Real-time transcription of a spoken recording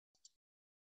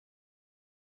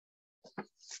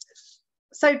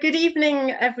So good evening,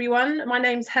 everyone. My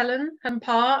name's Helen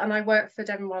Parr and I work for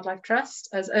Devon Wildlife Trust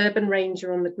as Urban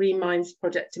Ranger on the Green Minds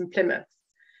project in Plymouth.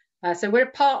 So we're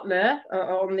a partner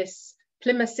on this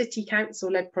Plymouth City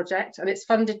Council-led project, and it's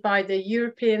funded by the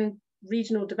European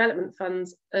Regional Development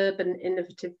Fund's Urban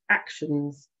Innovative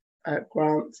Actions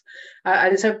grant.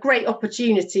 And it's a great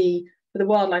opportunity for the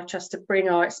Wildlife Trust to bring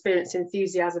our experience and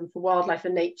enthusiasm for wildlife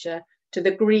and nature to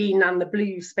the green and the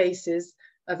blue spaces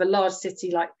of a large city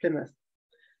like Plymouth.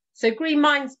 So Green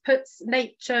Minds puts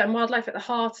nature and wildlife at the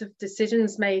heart of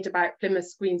decisions made about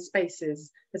Plymouth's green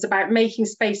spaces. It's about making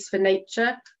space for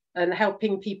nature and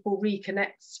helping people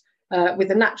reconnect with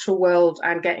the natural world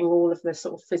and getting all of the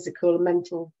sort of physical and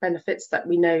mental benefits that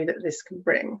we know that this can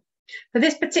bring. But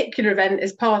this particular event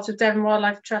is part of Devon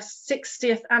Wildlife Trust's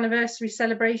 60th anniversary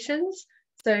celebrations,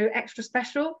 so extra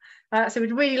special. So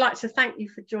we'd really like to thank you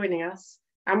for joining us.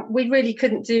 And we really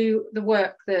couldn't do the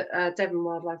work that Devon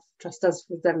Wildlife Trust does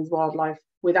for Devon's wildlife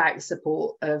without the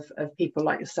support of people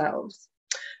like yourselves.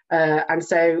 And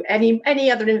so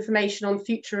any other information on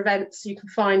future events you can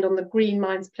find on the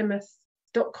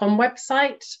greenmindsplymouth.com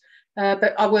website.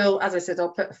 But I will, as I said, I'll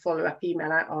put a follow-up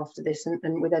email out after this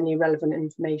and with any relevant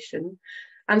information.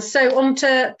 And so on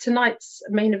to tonight's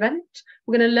main event.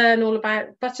 We're going to learn all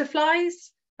about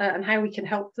butterflies and how we can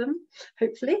help them,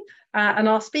 hopefully. And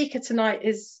our speaker tonight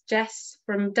is Jess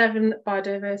from Devon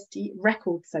Biodiversity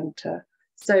Records Centre.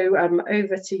 So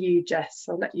over to you, Jess.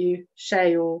 I'll let you share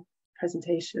your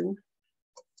presentation.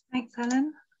 Thanks,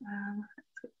 Helen.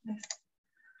 Let's get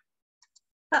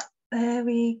this. There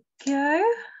we go.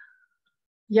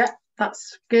 Yeah,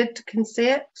 that's good. Can see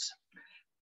it.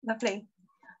 Lovely.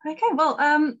 Okay, well,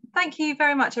 thank you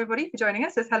very much, everybody, for joining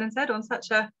us, as Helen said, on such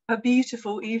a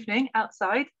beautiful evening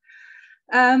outside.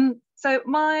 So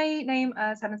my name,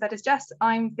 as Helen said, is Jess.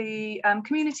 I'm the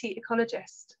community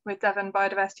ecologist with Devon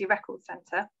Biodiversity Records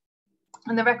Centre.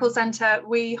 And the Records Centre,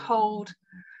 we hold,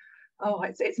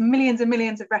 it's millions and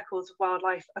millions of records of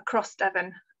wildlife across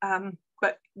Devon.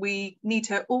 But we need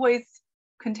to always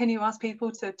continue to ask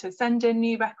people to send in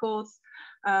new records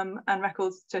and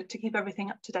records to keep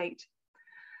everything up to date.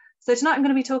 So tonight I'm going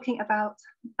to be talking about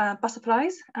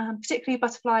butterflies, particularly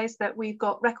butterflies that we've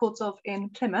got records of in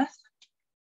Plymouth.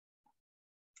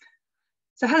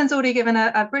 So Helen's already given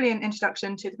a brilliant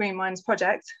introduction to the Green Minds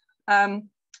project. And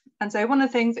so one of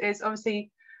the things is obviously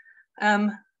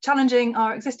challenging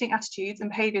our existing attitudes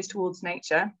and behaviours towards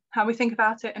nature, how we think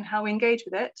about it and how we engage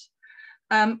with it.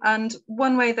 And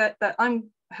one way that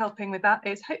I'm helping with that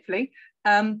is hopefully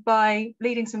by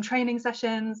leading some training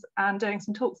sessions and doing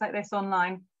some talks like this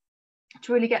online,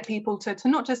 to really get people to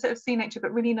not just sort of see nature,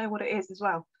 but really know what it is as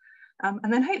well.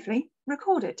 And then hopefully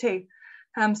record it too.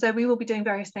 So we will be doing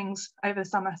various things over the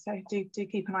summer, so do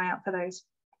keep an eye out for those.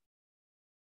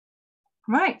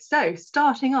 Right, so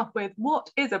starting off with, what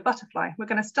is a butterfly? We're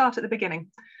going to start at the beginning.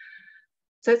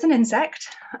 So it's an insect.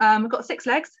 We've got 6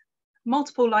 legs,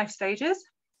 multiple life stages,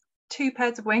 2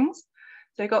 pairs of wings.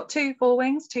 So you've got 2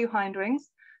 forewings, 2 hind wings,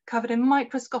 covered in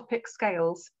microscopic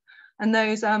scales. And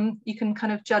those, you can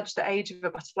kind of judge the age of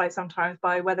a butterfly sometimes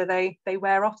by whether they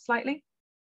wear off slightly.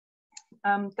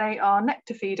 They are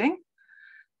nectar feeding,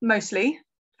 mostly.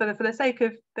 For the sake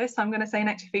of this, I'm going to say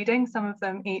nectar feeding. Some of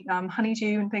them eat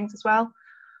honeydew and things as well,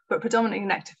 but predominantly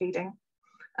nectar feeding.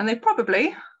 And they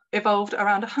probably evolved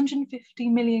around 150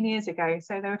 million years ago.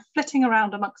 So they were flitting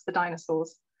around amongst the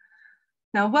dinosaurs.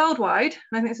 Now worldwide,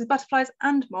 and I think this is butterflies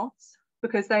and moths,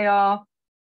 because they are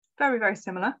very, very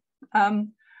similar.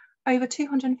 Over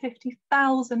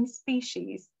 250,000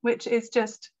 species, which is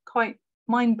just quite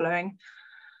mind-blowing,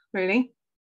 really.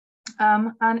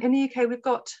 And in the UK, we've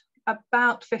got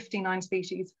about 59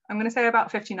 species. I'm going to say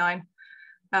about 59,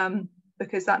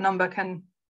 because that number can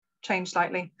change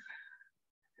slightly.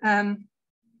 So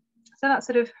that's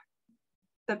sort of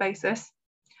the basis.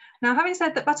 Now, having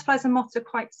said that butterflies and moths are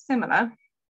quite similar,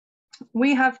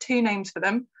 we have 2 names for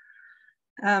them.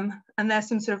 And there's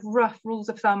some sort of rough rules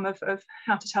of thumb of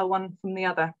how to tell one from the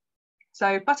other.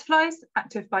 So butterflies,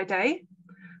 active by day,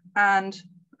 and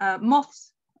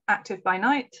moths, active by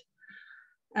night.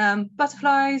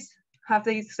 Butterflies have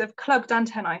these sort of clubbed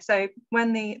antennae. So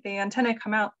when the antennae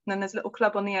come out, then there's a little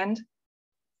club on the end,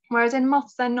 whereas in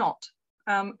moths, they're not.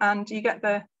 And you get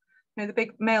the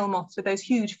big male moths with those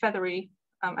huge feathery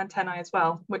antennae as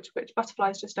well, which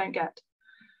butterflies just don't get.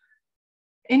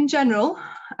 In general,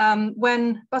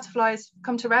 when butterflies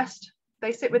come to rest,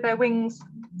 they sit with their wings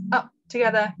up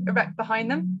together, erect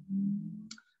behind them,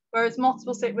 whereas moths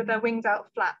will sit with their wings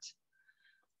out flat.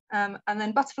 And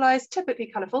then butterflies, typically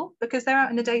colourful, because they're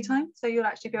out in the daytime, so you'll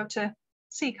actually be able to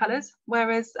see colours,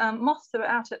 whereas moths that are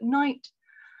out at night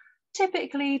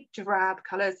typically drab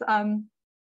colours.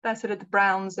 They're sort of the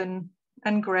browns and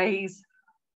greys.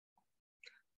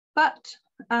 But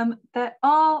there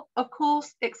are, of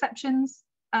course, exceptions,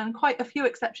 and quite a few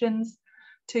exceptions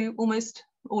to almost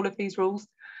all of these rules.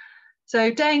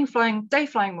 So day flying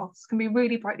moths can be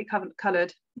really brightly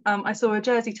coloured. I saw a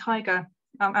Jersey tiger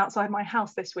outside my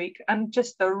house this week, and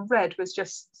just the red was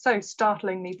just so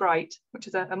startlingly bright, which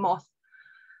is a moth.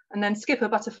 And then skipper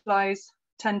butterflies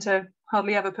tend to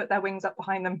hardly ever put their wings up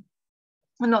behind them.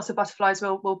 And lots of butterflies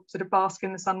will sort of bask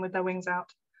in the sun with their wings out.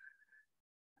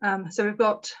 So we've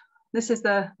got, this is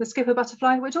the skipper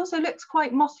butterfly, which also looks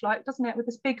quite moth-like, doesn't it, with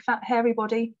this big fat hairy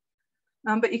body.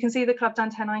 But you can see the clubbed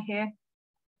antennae here.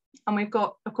 And we've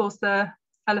got, of course, the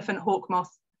elephant hawk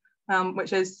moth,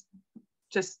 which is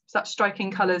just such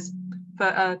striking colours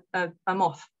for a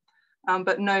moth,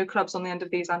 but no clubs on the end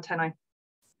of these antennae.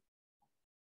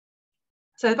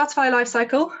 So the butterfly life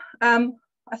cycle, I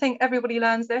think everybody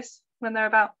learns this when they're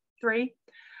about 3.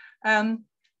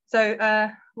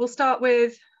 We'll start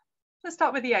with, let's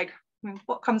start with the egg. I mean,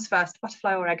 what comes first,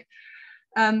 butterfly or egg?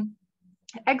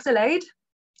 Eggs are laid,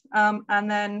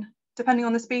 and then depending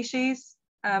on the species,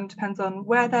 depends on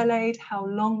where they're laid, how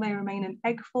long they remain in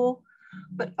egg for,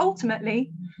 but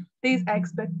ultimately these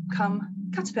eggs become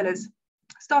caterpillars.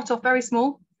 Start off very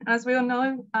small, and as we all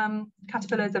know,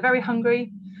 caterpillars are very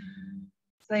hungry,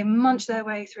 so they munch their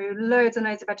way through loads and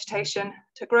loads of vegetation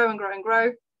to grow and grow and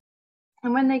grow.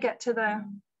 And when they get to the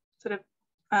sort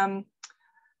of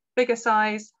bigger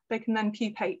size, they can then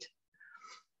pupate.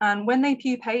 And when they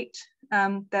pupate,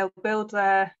 they'll build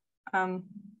their sort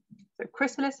of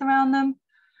chrysalis around them,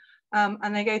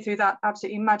 and they go through that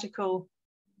absolutely magical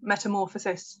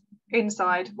metamorphosis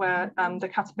inside, where the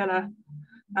caterpillar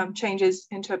changes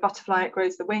into a butterfly. It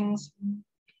grows the wings,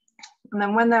 and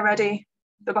then when they're ready,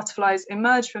 the butterflies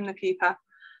emerge from the pupa,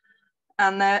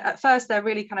 and at first they're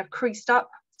really kind of creased up,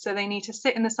 so they need to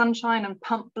sit in the sunshine and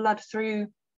pump blood through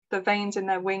the veins in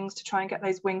their wings to try and get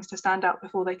those wings to stand out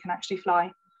before they can actually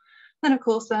fly. Then of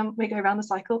course we go around the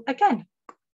cycle again,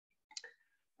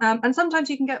 and sometimes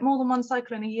you can get more than one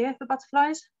cycle in a year for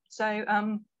butterflies. So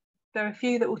there are a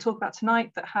few that we'll talk about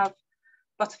tonight that have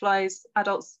butterflies,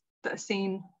 adults, that are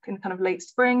seen in kind of late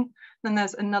spring. Then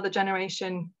there's another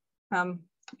generation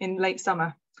in late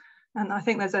summer. And I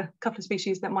think there's a couple of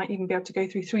species that might even be able to go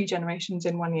through 3 generations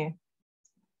in 1 year.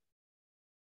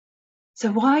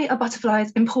 So why are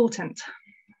butterflies important?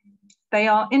 They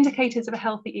are indicators of a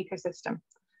healthy ecosystem.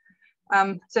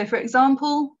 So for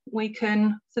example, we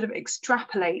can sort of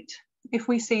extrapolate. If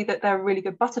we see that there are really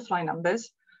good butterfly numbers,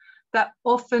 that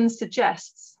often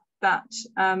suggests that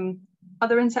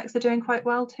other insects are doing quite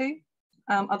well too,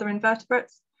 other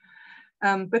invertebrates.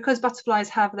 Because butterflies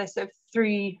have this sort of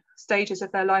 3 stages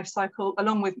of their life cycle,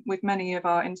 along with many of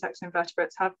our insects and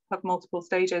invertebrates have multiple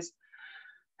stages.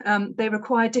 They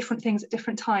require different things at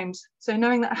different times. So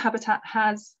knowing that a habitat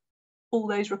has all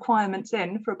those requirements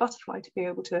in for a butterfly to be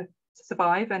able to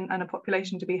survive and a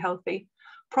population to be healthy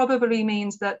probably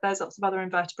means that there's lots of other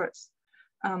invertebrates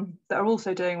that are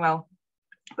also doing well.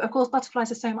 But of course,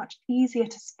 butterflies are so much easier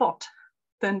to spot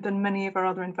than many of our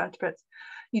other invertebrates.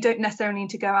 You don't necessarily need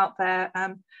to go out there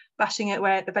bashing it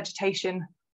away at the vegetation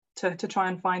to try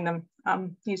and find them.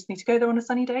 You just need to go there on a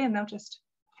sunny day and they'll just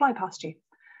fly past you.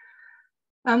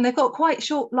 They've got quite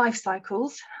short life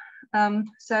cycles,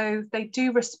 so they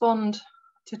do respond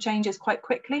to changes quite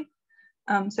quickly.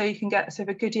 So you can get sort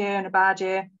of a good year and a bad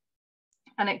year,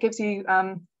 and it gives you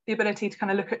the ability to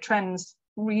kind of look at trends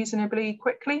reasonably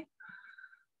quickly.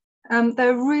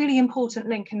 They're a really important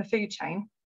link in the food chain.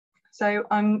 So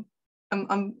I'm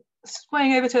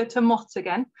swaying over to moths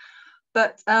again,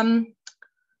 but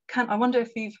I wonder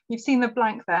if you've seen the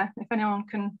blank there, if anyone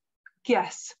can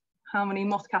guess how many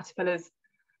moth caterpillars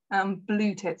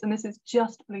blue tits, and this is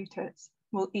just blue tits,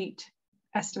 will eat,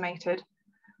 estimated,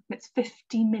 and it's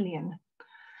 50 million.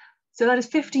 So that is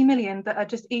 50 million that are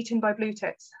just eaten by blue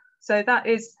tits. So that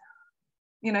is,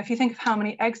 you know, if you think of how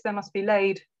many eggs there must be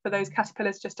laid for those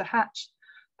caterpillars just to hatch,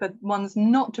 for ones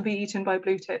not to be eaten by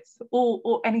blue tits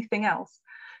or anything else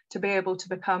to be able to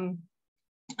become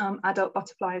adult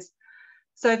butterflies.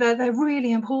 So they're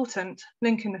really important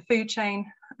link in the food chain,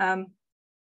 and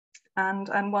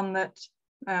one that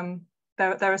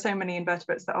there are so many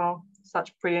invertebrates that are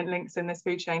such brilliant links in this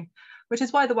food chain, which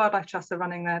is why the Wildlife Trusts are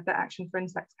running their Action for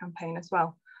Insects campaign as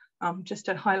well, just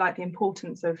to highlight the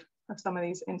importance of some of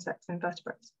these insects and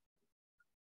invertebrates.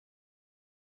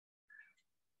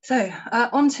 So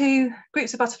on to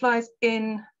groups of butterflies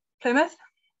in Plymouth.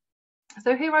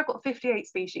 So here I've got 58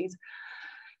 species.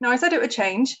 Now I said it would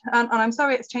change, and I'm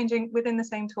sorry it's changing within the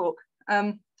same talk.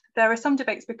 there are some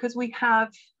debates because we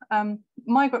have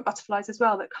migrant butterflies as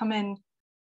well that come in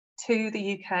to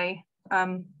the UK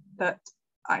that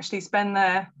actually spend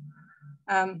their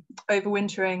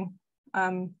overwintering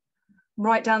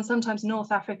right down sometimes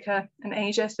North Africa and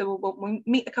Asia. So we'll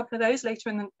meet a couple of those later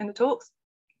in the talks.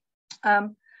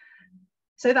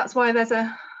 So that's why there's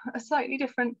a slightly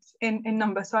difference in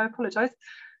number, so I apologise.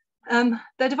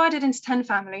 They're divided into 10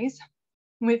 families.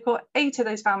 We've got 8 of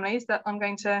those families that I'm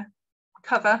going to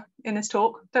cover in this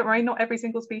talk. Don't worry, not every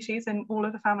single species in all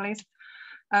of the families,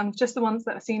 just the ones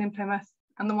that are seen in Plymouth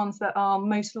and the ones that are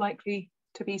most likely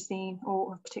to be seen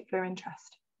or of particular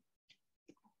interest.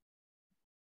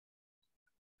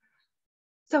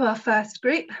 So our first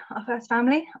group, our first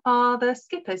family, are the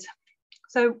skippers.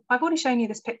 So I've already shown you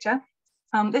this picture.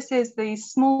 This is the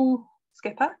small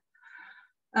skipper.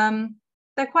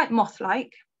 They're quite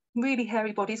moth-like, really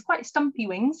hairy bodies, quite stumpy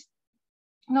wings,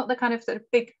 not the kind of sort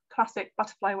of big classic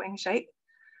butterfly wing shape.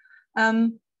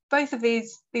 Both of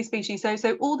these species,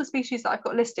 so all the species that I've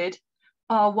got listed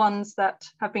are ones that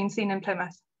have been seen in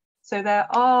Plymouth. So there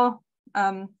are,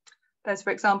 there's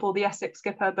for example the Essex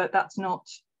skipper, but that's not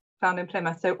found in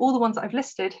Plymouth. So all the ones that I've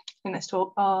listed in this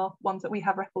talk are ones that we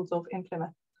have records of in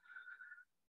Plymouth.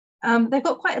 They've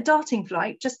got quite a darting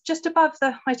flight, just above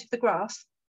the height of the grass.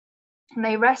 And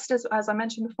they rest, as I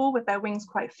mentioned before, with their wings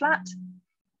quite flat.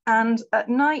 And at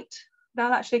night, they'll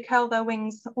actually curl their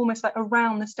wings almost like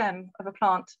around the stem of a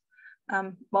plant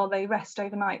while they rest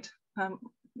overnight,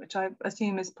 which I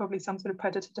assume is probably some sort of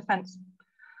predator defense.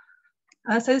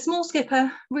 So the small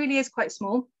skipper really is quite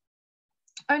small,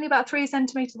 only about 3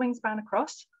 centimetre wingspan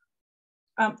across.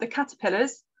 The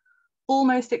caterpillars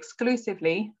almost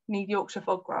exclusively need Yorkshire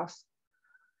fog grass.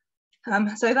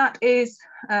 So that is,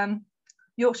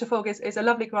 Yorkshire fog is a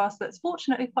lovely grass that's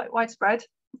fortunately quite widespread,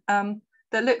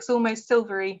 that looks almost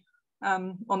silvery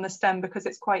on the stem because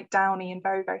it's quite downy and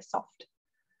very, very soft,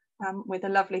 with a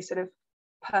lovely sort of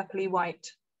purpley white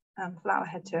flower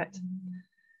head to it.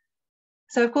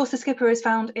 So of course the skipper is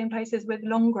found in places with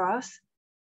long grass,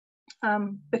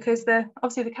 because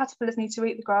obviously the caterpillars need to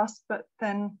eat the grass, but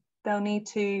then they'll need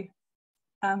to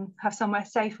have somewhere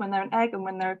safe when they're an egg and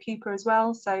when they're a pupa as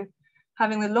well. So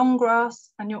having the long grass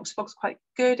and Yorkshire fog's quite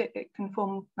good. It can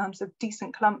form sort of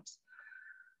decent clumps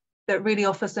that really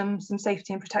offer some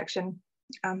safety and protection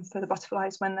for the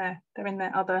butterflies when they're in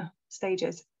their other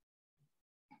stages.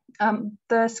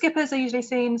 The skippers are usually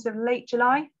seen sort of late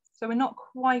July, so we're not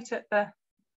quite at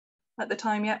the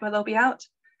time yet where they'll be out.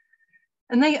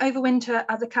 And they overwinter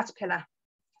as a caterpillar.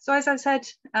 So as I said,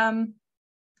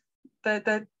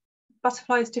 the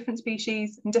butterflies, different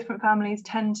species and different families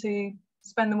tend to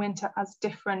spend the winter as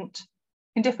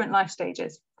in different life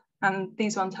stages. And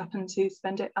these ones happen to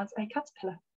spend it as a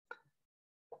caterpillar.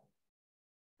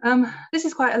 This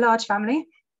is quite a large family.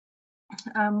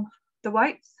 The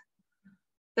whites,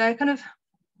 they're kind of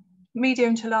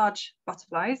medium to large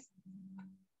butterflies,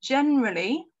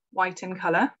 generally white in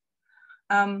colour,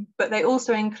 but they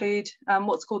also include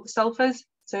what's called the sulphurs.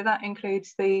 So that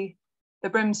includes the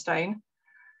brimstone,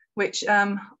 which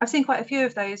I've seen quite a few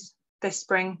of those this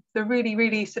spring. The really,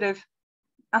 really sort of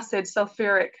acid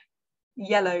sulfuric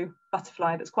yellow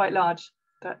butterfly that's quite large,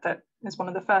 that is one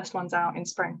of the first ones out in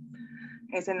spring,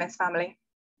 is in this family.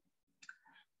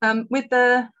 With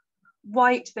the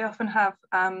white, they often have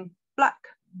black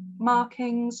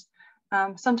markings,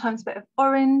 sometimes a bit of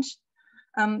orange.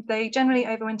 They generally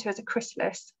overwinter as a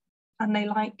chrysalis, and they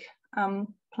like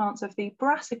plants of the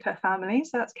brassica family,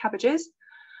 so that's cabbages.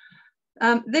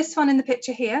 This one in the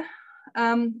picture here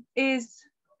is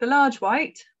the large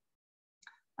white.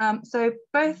 So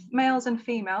both males and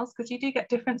females, because you do get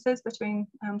differences between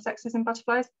sexes in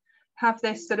butterflies, have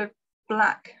this sort of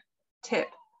black tip.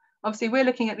 Obviously we're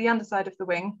looking at the underside of the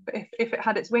wing, but if it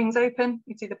had its wings open,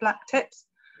 you'd see the black tips.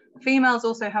 Females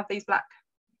also have these black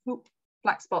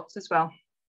spots as well.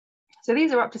 So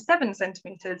these are up to 7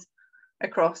 centimetres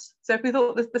across. So if we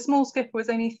thought the small skipper was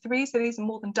only 3, so these are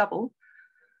more than double.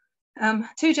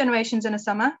 2 generations in a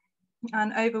summer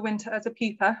and overwinter as a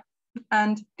pupa.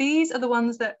 And these are the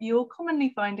ones that you'll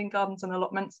commonly find in gardens and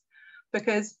allotments,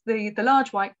 because the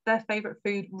large white, their favourite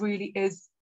food really is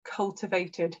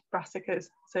cultivated brassicas.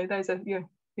 So those are your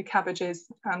cabbages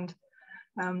and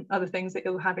other things that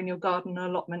you'll have in your garden and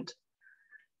allotment.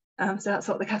 So that's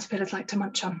what the caterpillars like to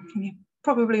munch on. You've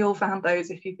probably all found those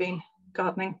if you've been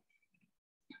gardening.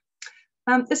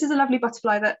 This is a lovely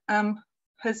butterfly that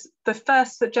has, the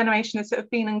first generation has sort of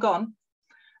been and gone,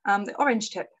 the orange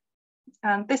tip.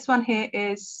 This one here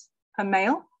is a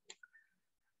male.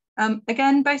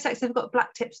 Again, both sexes have got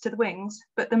black tips to the wings,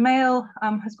 but the male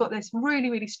has got this really,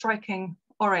 really striking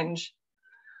orange.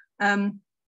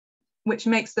 which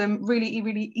makes them really,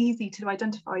 really easy to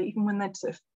identify, even when they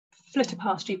sort of flitter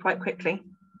past you quite quickly.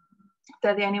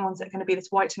 They're the only ones that are going to be this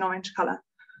white and orange colour.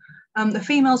 The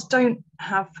females don't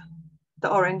have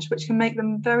the orange, which can make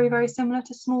them very, very similar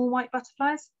to small white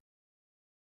butterflies.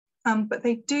 But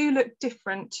they do look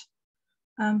different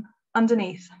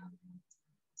underneath.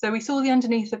 So we saw the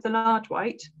underneath of the large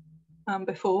white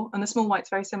before, and the small white's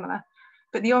very similar,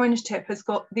 but the orange tip has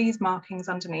got these markings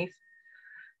underneath.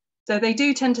 So they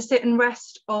do tend to sit and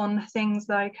rest on things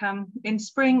like in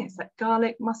spring, it's like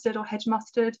garlic mustard or hedge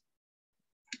mustard,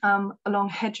 along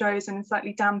hedgerows and in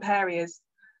slightly damp areas.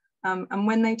 And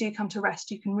when they do come to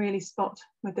rest, you can really spot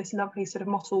with this lovely sort of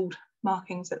mottled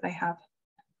markings that they have.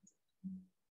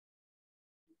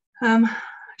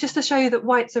 Just to show you that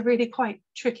whites are really quite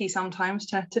tricky sometimes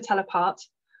to tell apart.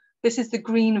 This is the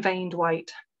green veined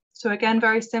white. So again,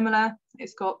 very similar.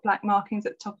 It's got black markings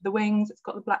at the top of the wings. It's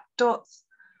got the black dots.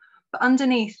 But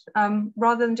underneath,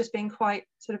 rather than just being quite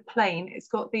sort of plain, it's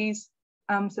got these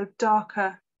sort of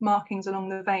darker markings along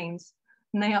the veins.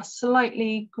 And they are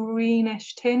slightly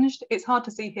greenish tinged. It's hard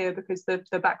to see here because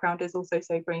the background is also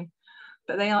so green,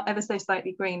 but they are ever so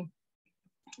slightly green.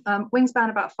 Wingspan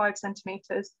about 5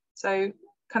 centimetres, so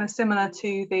kind of similar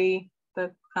to the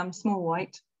small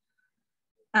white.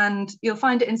 And you'll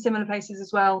find it in similar places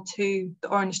as well to the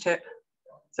orange tip.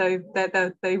 So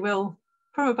they will,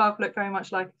 from above, look very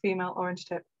much like a female orange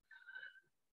tip.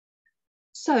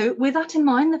 So with that in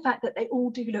mind, the fact that they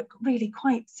all do look really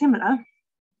quite similar,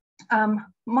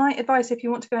 my advice if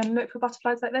you want to go and look for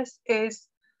butterflies like this is,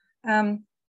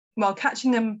 well,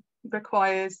 catching them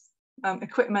requires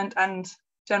equipment and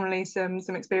generally some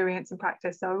experience and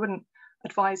practice. So I wouldn't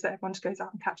advise that everyone just goes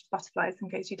out and catches butterflies in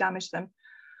case you damage them.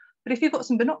 But if you've got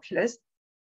some binoculars,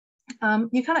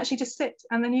 you can actually just sit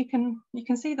and then you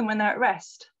can see them when they're at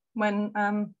rest, when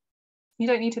you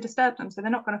don't need to disturb them, so they're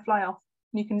not going to fly off.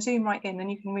 You can zoom right in and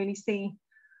you can really see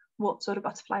what sort of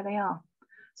butterfly they are.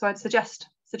 So I'd suggest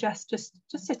just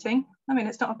sitting. I mean,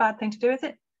 it's not a bad thing to do, is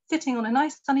it? Sitting on a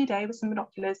nice sunny day with some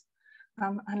binoculars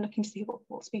and looking to see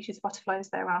what species of butterflies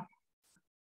there are.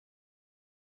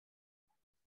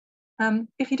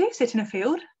 If you do sit in a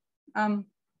field,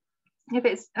 if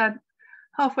it's a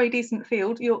halfway decent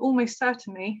field, you're almost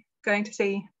certainly going to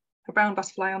see a brown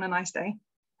butterfly on a nice day.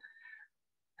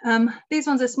 These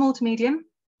ones are small to medium,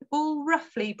 all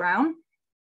roughly brown,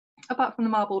 apart from the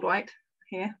marbled white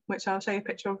here, which I'll show you a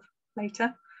picture of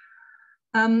later.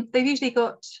 They've usually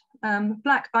got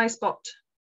black eye spot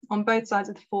on both sides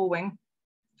of the forewing,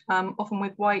 often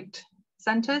with white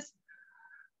centres,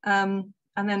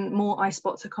 and then more eye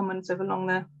spots are common sort of along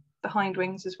the hind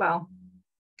wings as well.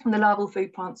 And the larval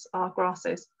food plants are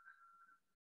grasses.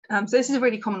 So this is a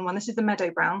really common one. This is the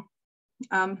meadow brown.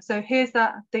 So here's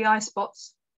the eye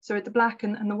spots. So with the black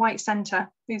and the white centre,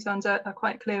 these ones are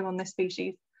quite clear on this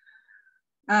species.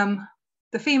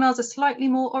 The females are slightly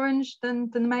more orange than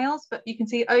the males, but you can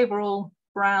see overall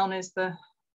brown is the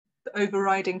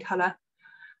overriding colour.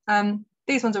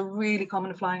 These ones are really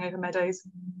common flying over meadows.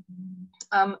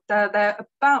 They're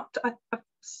about, I've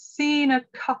seen a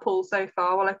couple so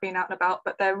far while I've been out and about,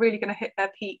 but they're really going to hit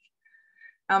their peak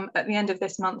at the end of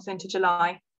this month into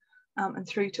July and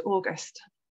through to August,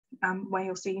 where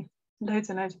you'll see loads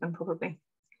and loads of them probably.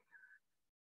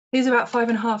 These are about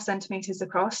 5.5 centimetres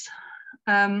across,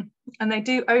 and they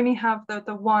do only have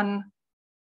the one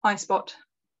eye spot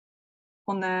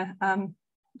on their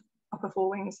upper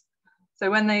forewings.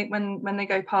 So when they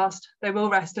go past, they will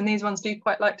rest, and these ones do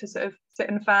quite like to sort of sit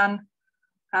and fan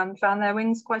their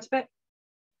wings quite a bit.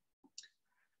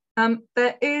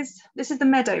 This is the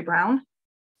meadow brown.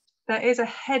 There is a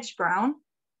hedge brown,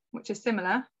 which is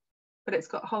similar, but it's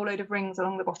got a whole load of rings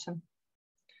along the bottom.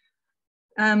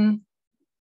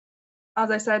 As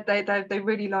I said, they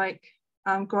really like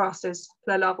grasses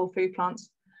for their larval food plants.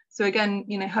 So again,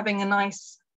 you know, having a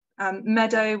nice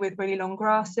meadow with really long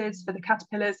grasses for the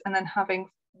caterpillars, and then having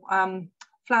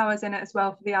flowers in it as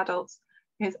well for the adults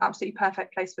is absolutely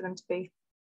perfect place for them to be.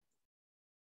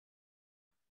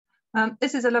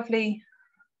 This is a lovely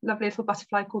little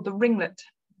butterfly called the ringlet.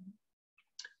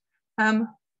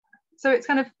 So it's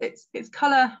kind of its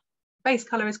base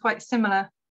colour is quite similar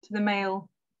to the male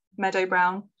meadow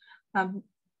brown.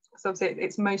 So obviously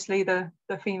it's mostly the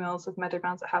females of meadow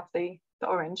browns that have the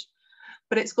orange,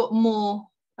 but it's got more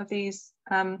of these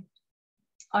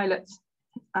eyelets,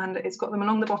 and it's got them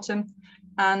along the bottom,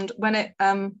 and when it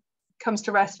comes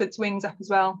to rest with its wings up as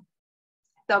well,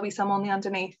 there'll be some on the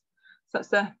underneath. So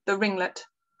that's the ringlet.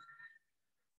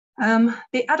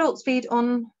 The adults feed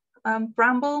on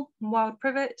bramble and wild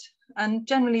privet, and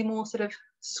generally more sort of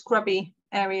scrubby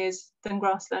areas than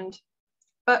grassland.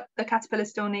 but the caterpillars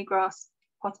still need grass,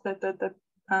 part of the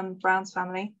Browns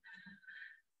family.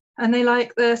 And they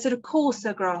like the sort of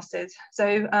coarser grasses,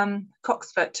 so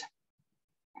cocksfoot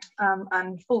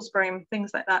and false broom,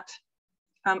 things like that.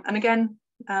 And again,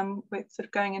 we're sort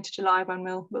of going into July when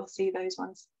we'll see those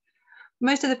ones.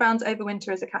 Most of the browns overwinter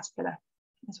as a caterpillar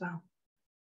as well.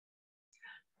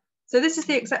 So this is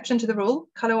the exception to the rule,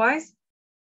 colour-wise.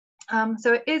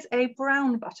 So it is a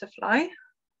brown butterfly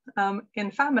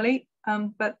in family,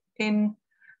 but in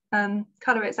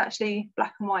colour it's actually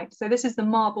black and white. So this is the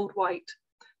marbled white,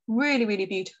 really, really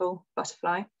beautiful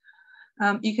butterfly.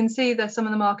 You can see that some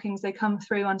of the markings, they come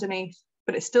through underneath,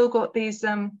 but it's still got these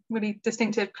really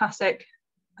distinctive classic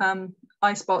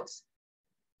eye spots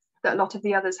that a lot of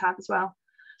the others have as well.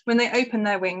 When they open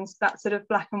their wings, that sort of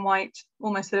black and white,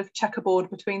 almost sort of checkerboard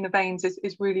between the veins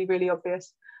is really, really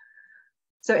obvious.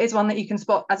 So it is one that you can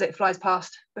spot as it flies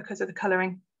past because of the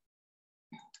colouring.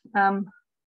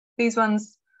 These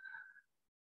ones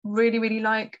really, really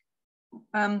like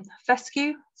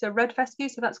fescue, so red fescue,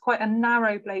 so that's quite a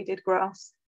narrow bladed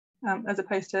grass as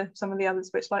opposed to some of the others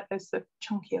which like those sort of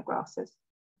chunkier grasses.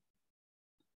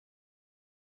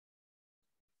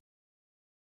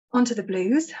 Onto the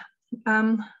blues.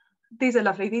 These are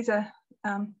lovely. These are,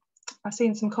 I've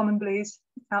seen some common blues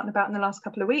out and about in the last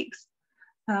couple of weeks,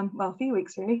 well, a few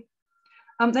weeks really.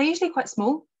 They're usually quite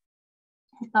small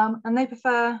and they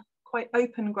prefer quite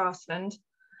open grassland.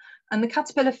 And the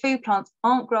caterpillar food plants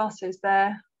aren't grasses,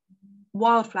 they're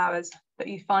wildflowers that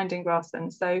you find in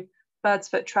grassland. So bird's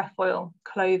foot, trefoil,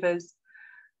 clovers,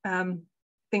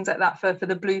 things like that for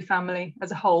the blue family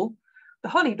as a whole. The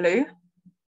holly blue,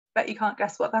 bet you can't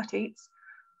guess what that eats.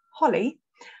 Holly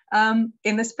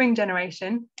in the spring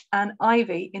generation and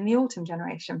ivy in the autumn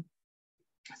generation.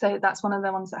 So that's one of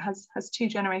the ones that has 2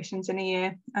 generations in a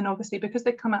year. And obviously because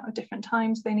they come out at different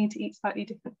times, they need to eat slightly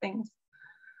different things.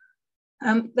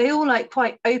 They all like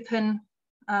quite open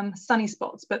sunny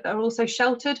spots, but they're also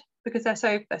sheltered because they're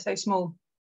so small.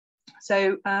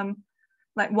 So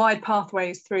like wide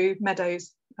pathways through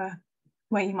meadows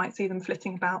where you might see them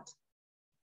flitting about.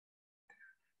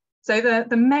 So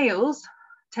the males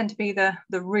tend to be the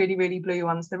really, really blue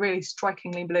ones, the really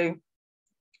strikingly blue.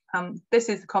 This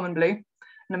is the common blue,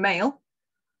 and a male.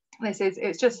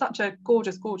 It's just such a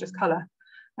gorgeous, gorgeous colour.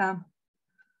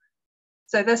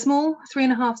 So they're small,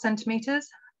 3.5 centimetres.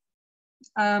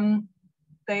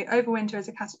 They overwinter as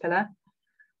a caterpillar.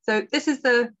 So this is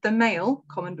the male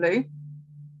common blue,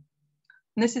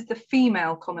 and this is the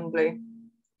female common blue.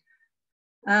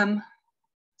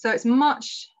 So it's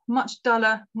much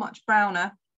duller, much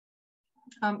browner.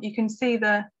 You can see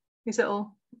these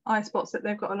little eye spots that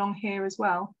they've got along here as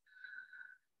well.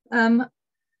 They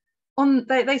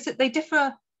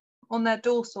differ on their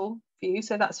dorsal view,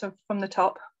 so that's from the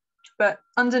top, but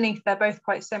underneath they're both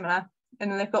quite similar,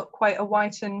 and then they've got quite a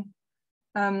white and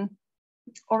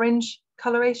orange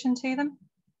coloration to them.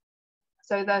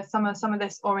 So there's some of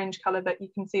this orange colour that you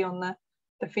can see on the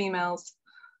females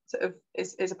sort of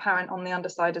is apparent on the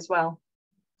underside as well.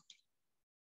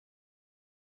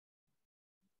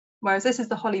 Whereas this is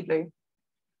the holly blue.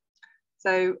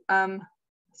 So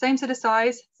same sort of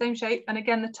size, same shape, and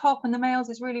again the top and the males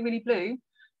is really, really blue,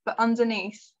 but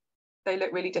underneath they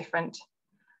look really different.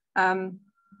 They're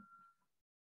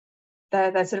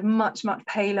sort of much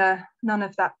paler, none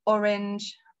of that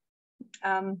orange.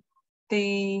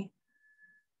 The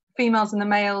females and the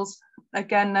males,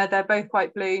 again, they're both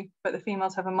quite blue, but the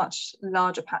females have a much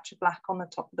larger patch of black on the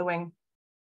top of the wing.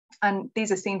 And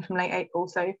these are seen from late April,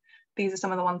 so these are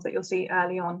some of the ones that you'll see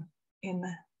early on in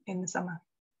the summer.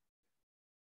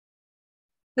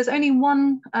 There's only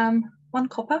one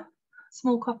copper,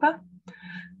 small copper.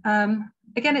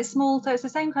 Again, it's small, so it's the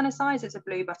same kind of size as a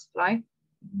blue butterfly.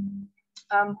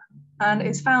 And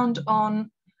it's found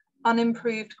on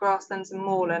unimproved grasslands and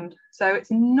moorland. So it's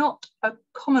not a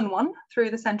common one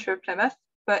through the centre of Plymouth,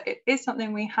 but it is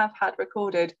something we have had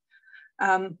recorded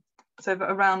so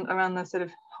around the sort of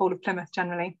whole of Plymouth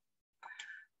generally.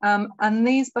 And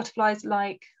these butterflies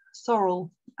like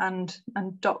sorrel and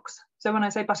docks. So when I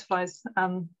say butterflies,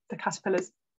 the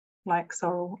caterpillars like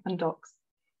sorrel and docks.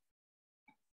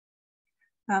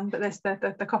 But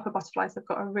the copper butterflies have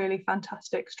got a really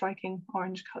fantastic striking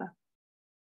orange colour.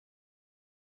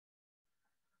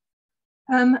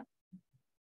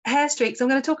 Hair streaks. I'm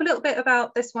going to talk a little bit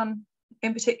about this one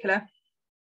in particular,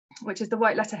 which is the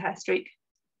white letter hair streak.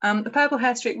 The purple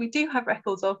hair streak we do have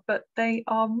records of, but they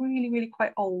are really, really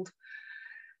quite old.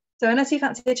 So unless you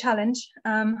fancy a challenge,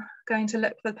 going to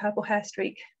look for the purple hair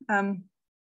streak.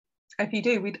 If you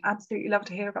do, we'd absolutely love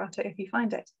to hear about it if you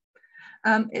find it.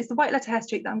 It's the white letter hair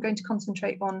streak that I'm going to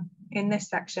concentrate on in this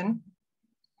section.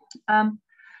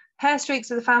 Hair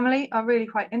streaks of the family are really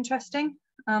quite interesting.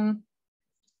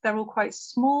 They're all quite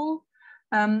small.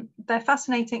 They're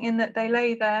fascinating in that they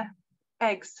lay their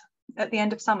eggs at the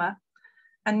end of summer,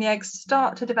 and the eggs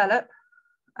start to develop,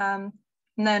 and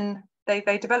then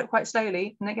they develop quite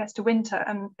slowly, and it gets to winter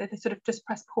and they sort of just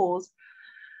press pause,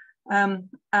 and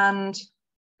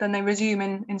then they resume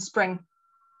in spring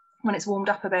when it's warmed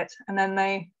up a bit, and then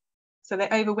they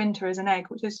overwinter as an egg,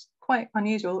 which is quite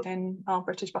unusual in our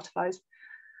British butterflies.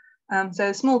 So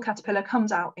a small caterpillar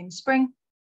comes out in spring,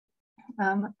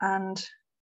 and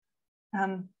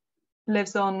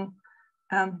lives on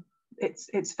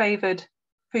its favoured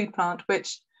food plant,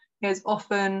 which is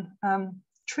often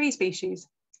tree species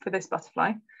for this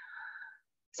butterfly.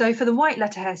 So for the white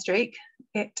letter hair streak,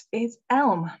 it is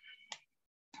elm.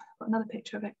 I've got another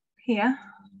picture of it here.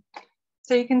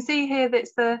 So you can see here that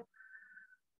it's the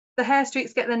hair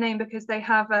streaks get their name because they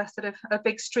have a sort of a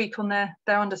big streak on their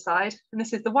underside, and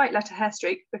this is the white letter hair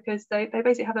streak because they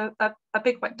basically have a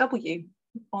big white W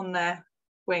on their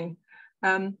wing.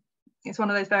 It's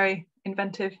one of those very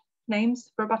inventive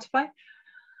names for a butterfly.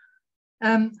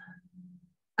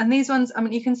 And these ones, I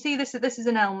mean, you can see this is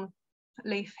an elm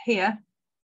leaf here,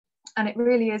 and it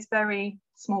really is very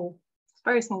small. It's a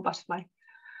very small butterfly.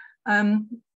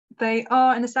 They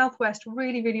are in the southwest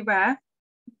really, really rare,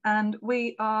 and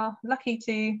we are lucky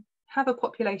to have a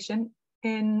population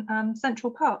in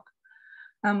Central Park.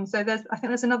 So I think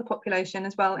there's another population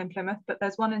as well in Plymouth, but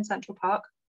there's one in Central Park.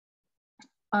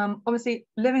 Obviously,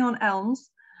 living on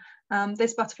elms,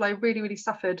 this butterfly really, really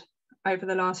suffered over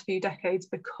the last few decades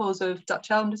because of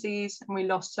Dutch elm disease, and we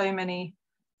lost so many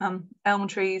elm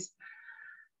trees.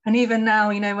 And even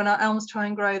now, you know, when our elms try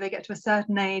and grow, they get to a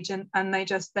certain age and they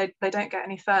don't get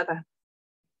any further,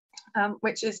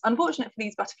 which is unfortunate for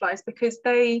these butterflies because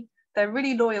they're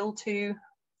really loyal to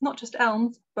not just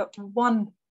elms, but one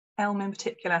elm in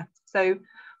particular. So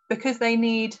because they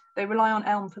rely on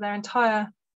elm for their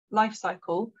entire life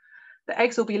cycle, the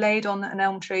eggs will be laid on an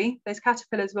elm tree. Those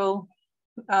caterpillars will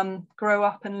grow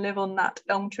up and live on that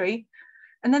elm tree,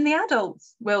 and then the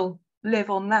adults will live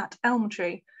on that elm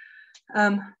tree.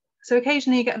 So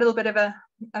occasionally you get a little bit of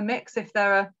a mix if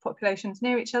there are populations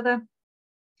near each other,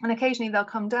 and occasionally they'll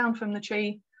come down from the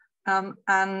tree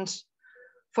and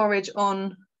forage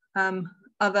on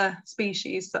other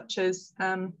species such as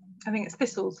I think it's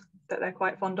thistles that they're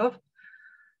quite fond of.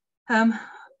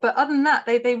 But other than that,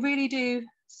 they really do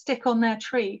stick on their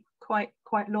tree quite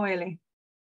loyally.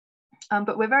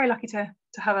 But we're very lucky to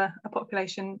have a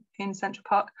population in Central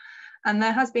Park, and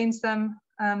there has been some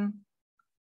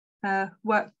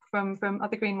work from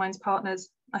other Green Minds partners.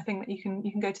 I think that you can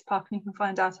go to the park and you can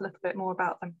find out a little bit more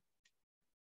about them.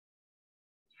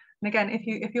 And again,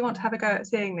 if you want to have a go at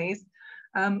seeing these,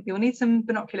 you'll need some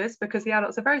binoculars because the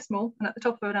adults are very small and at the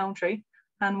top of an elm tree,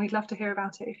 and we'd love to hear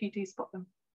about it if you do spot them.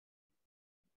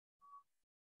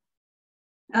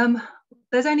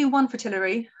 There's only one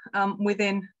fritillary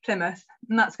within Plymouth,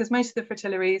 and that's because most of the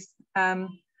fritillaries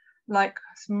like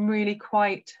some really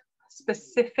quite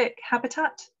specific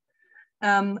habitat,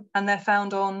 and they're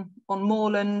found on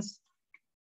moorlands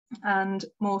and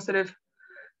more sort of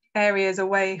areas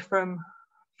away from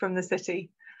the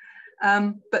city.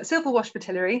 But silverwash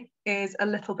fritillary is a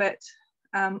little bit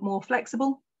more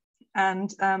flexible,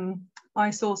 and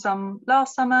I saw some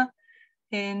last summer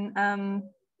in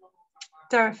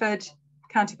Derriford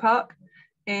County Park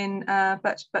in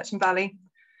Bircham Valley.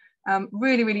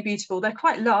 Really, really beautiful. They're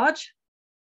quite large,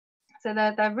 so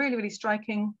they're really, really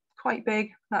striking, quite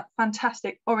big, that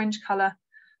fantastic orange colour,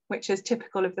 which is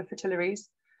typical of the fritillaries.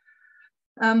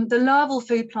 The larval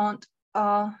food plant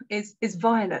is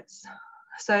violets,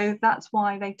 so that's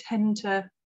why they tend to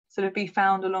sort of be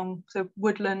found along sort of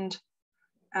woodland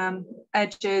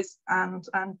edges and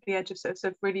the edge of sort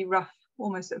of really rough,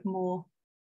 almost sort of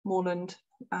moorland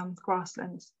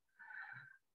grasslands.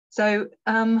 So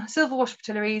silverwash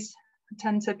fritillaries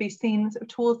tend to be seen sort of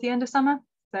towards the end of summer,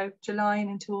 so July and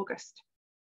into August.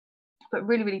 But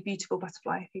really, really beautiful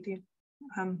butterfly if you do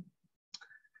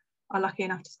are lucky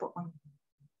enough to spot one.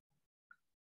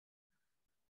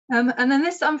 And then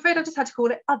this, I'm afraid I just had to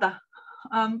call it other,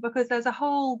 because there's a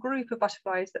whole group of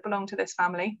butterflies that belong to this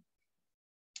family.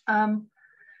 There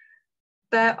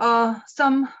are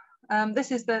some,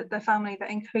 this is the family that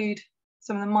include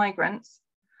some of the migrants.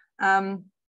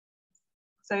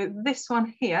 So this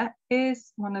one here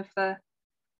is one of the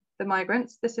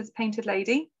migrants. This is Painted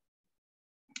Lady.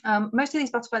 Most of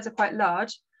these butterflies are quite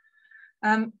large.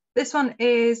 This one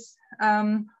is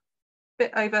a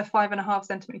bit over 5.5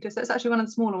 centimetres, so it's actually one of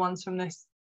the smaller ones from this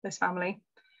family.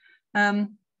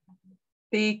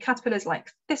 The caterpillars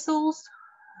like thistles,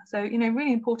 So, you know,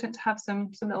 really important to have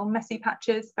some little messy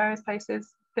patches, various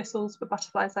places, thistles for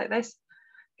butterflies like this.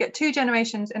 Get 2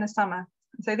 generations in a summer.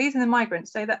 So these are the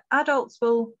migrants. So the adults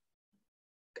will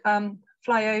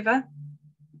fly over,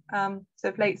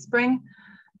 so late spring,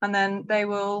 and then they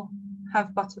will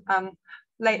have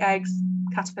lay eggs,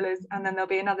 caterpillars, and then there'll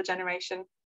be another generation.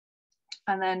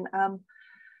 And then I'm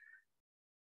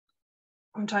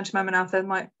trying to remember now if they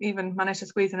might even manage to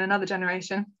squeeze in another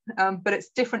generation, but it's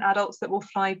different adults that will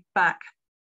fly back.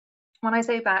 When I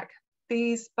say back,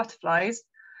 these butterflies,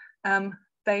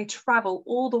 they travel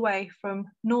all the way from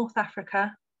North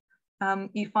Africa.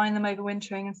 You find them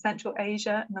overwintering in Central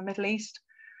Asia and the Middle East,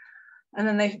 and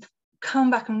then they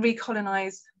come back and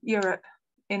recolonize Europe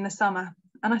in the summer.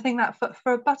 And I think that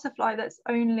for a butterfly that's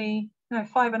only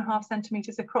 5.5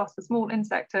 centimeters across, a small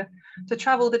insect, to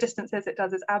travel the distances it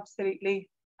does is absolutely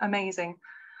amazing.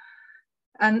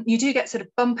 And you do get sort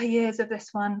of bumper years of this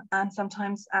one, and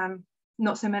sometimes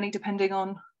not so many, depending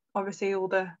on obviously all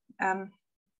the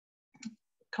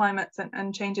climates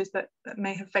and changes that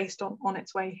may have faced on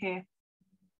its way here.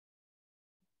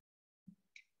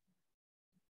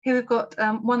 Here we've got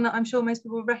one that I'm sure most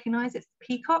people will recognise. It's the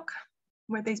peacock,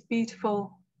 with these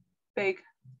beautiful big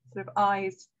sort of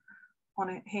eyes on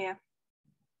it here.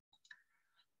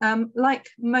 Like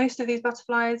most of these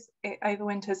butterflies, it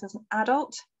overwinters as an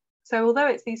adult. So although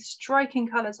it's these striking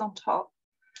colours on top,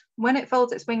 when it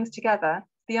folds its wings together,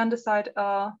 the underside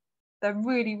they're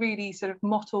really, really sort of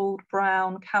mottled,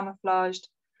 brown, camouflaged,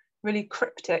 really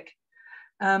cryptic.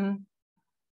 And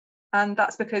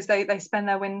that's because they spend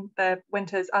their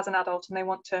winters as an adult, and they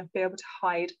want to be able to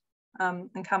hide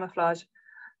and camouflage.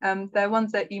 They're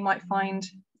ones that you might find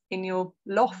in your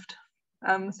loft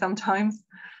sometimes,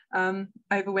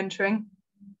 overwintering.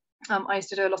 I used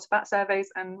to do a lot of bat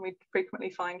surveys, and we'd frequently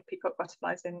find peacock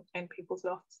butterflies in people's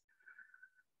lofts.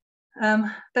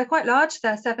 They're quite large.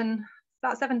 They're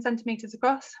about 7 centimeters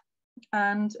across,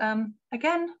 and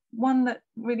again, one that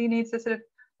really needs a sort of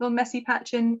little messy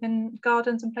patch in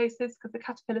gardens and places, because the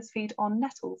caterpillars feed on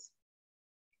nettles.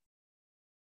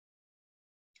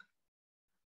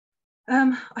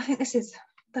 I think this is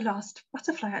the last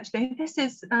butterfly, actually. This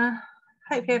is,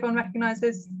 hopefully everyone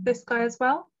recognises this guy as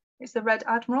well. It's the red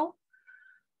admiral.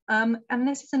 And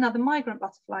this is another migrant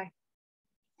butterfly.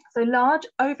 So large,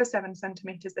 over 7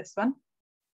 centimetres, this one.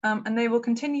 And they will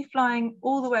continue flying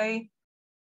all the way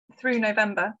through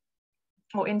November,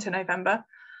 or into November.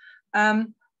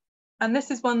 And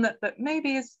this is one that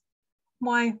maybe is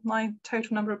why my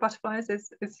total number of butterflies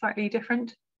is slightly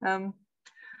different,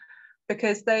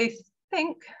 because they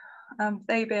think,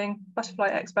 they being butterfly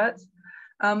experts,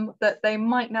 that they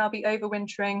might now be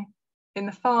overwintering in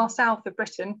the far south of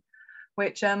Britain,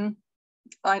 which I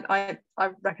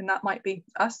reckon that might be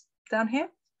us down here,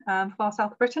 far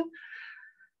south of Britain,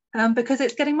 because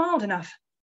it's getting mild enough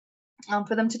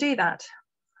for them to do that.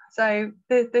 So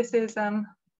this is a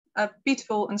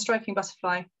beautiful and striking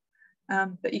butterfly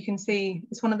that you can see.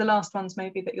 It's one of the last ones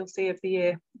maybe that you'll see of the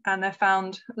year, and they're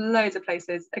found loads of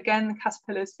places. Again, the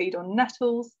caterpillars feed on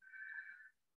nettles,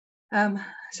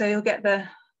 so you'll get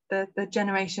the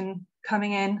generation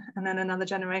coming in, and then another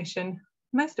generation,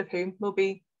 most of whom will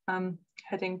be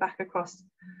heading back across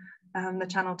the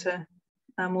channel to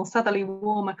more southerly,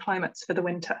 warmer climates for the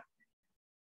winter.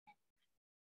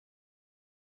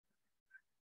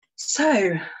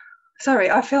 So,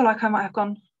 sorry, I feel like I might have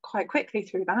gone quite quickly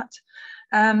through that.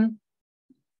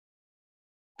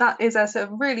 That is a sort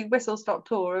of really whistle-stop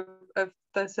tour of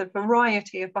the sort of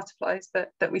variety of butterflies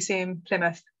that we see in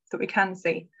Plymouth, that we can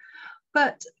see.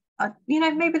 But you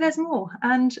know, maybe there's more.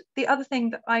 And the other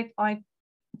thing that I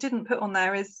didn't put on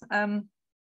there is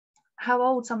how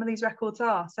old some of these records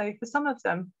are. So for some of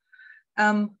them,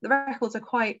 the records are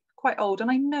quite old,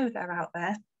 and I know they're out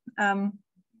there.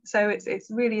 So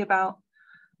it's really about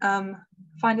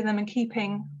finding them and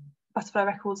keeping butterfly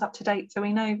records up to date, so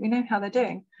we know how they're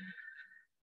doing.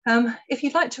 If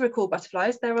you'd like to record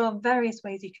butterflies, there are various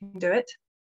ways you can do it.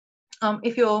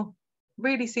 If you're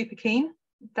really super keen,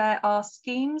 there are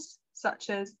schemes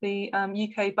such as the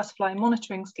UK Butterfly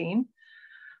Monitoring Scheme,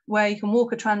 where you can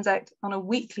walk a transect on a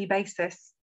weekly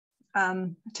basis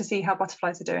to see how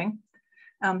butterflies are doing.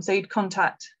 So you'd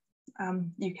contact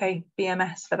UK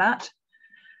BMS for that.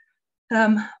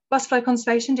 Butterfly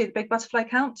Conservation do the big butterfly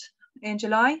count in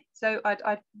July, so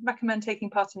I'd recommend taking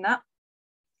part in that.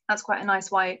 That's quite a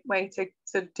nice way to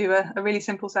sort of do a really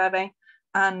simple survey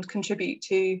and contribute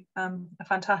to a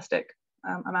fantastic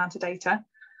amount of data.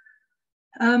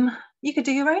 You could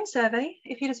do your own survey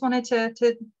if you just wanted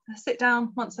to sit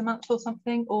down once a month or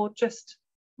something, or just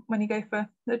when you go for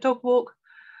a dog walk.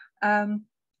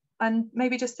 and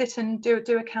maybe just sit and do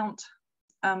a count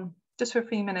just for a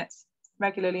few minutes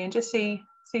regularly, and just see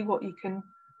what you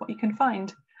can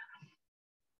find.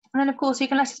 And then of course you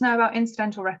can let us know about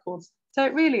incidental records. So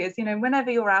it really is, you know,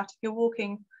 whenever you're out, if you're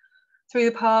walking through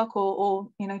the park or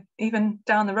you know, even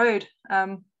down the road,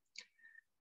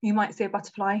 you might see a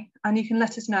butterfly, and you can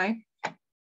let us know.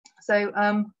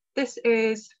 So this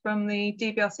is from the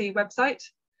DBRC website.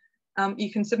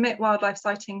 You can submit wildlife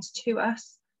sightings to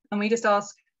us, and we just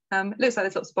ask, it looks like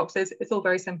there's lots of boxes. It's all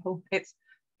very simple. It's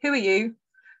who are you,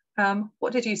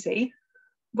 what did you see,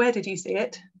 where did you see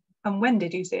it, and when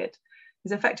did you see it,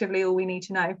 is effectively all we need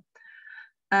to know.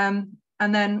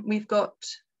 And then we've got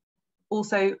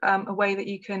also a way that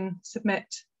you can submit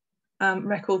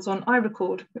records on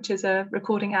iRecord, which is a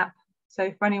recording app.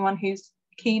 So for anyone who's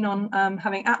keen on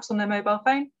having apps on their mobile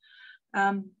phone,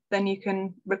 then you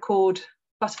can record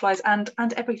butterflies and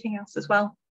everything else as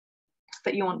well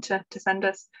that you want to send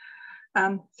us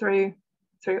through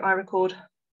iRecord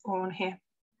or on here.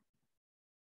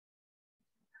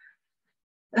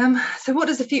 So what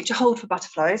does the future hold for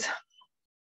butterflies?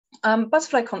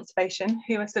 Butterfly Conservation,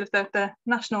 who are sort of the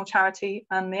national charity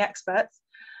and the experts,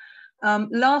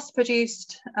 last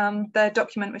produced their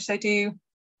document, which they do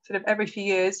sort of every few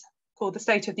years, called the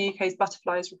State of the UK's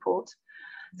Butterflies Report.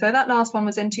 So that last one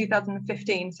was in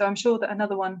 2015. So I'm sure that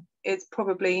another one is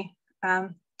probably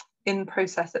in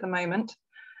process at the moment.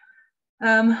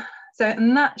 And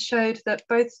that showed that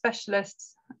both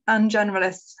specialists and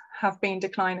generalists have been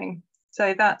declining.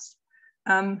 So that's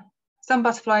some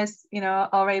butterflies, you know,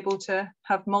 are able to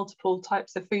have multiple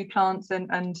types of food plants,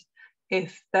 and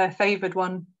if their favoured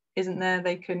one isn't there,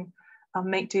 they can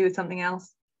make do with something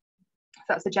else.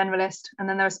 That's a generalist. And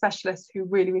then there are specialists who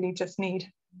really just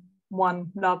need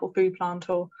one larval food plant,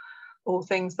 or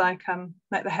things like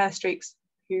the hair streaks,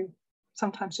 who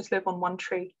sometimes just live on one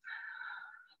tree.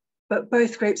 But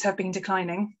both groups have been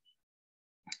declining.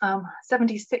 76%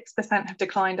 have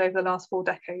declined over the last 4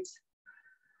 decades.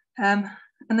 And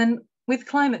then with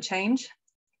climate change,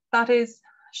 that is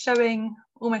showing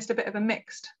almost a bit of a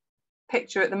mixed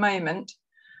picture at the moment.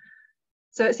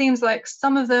 So it seems like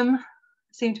some of them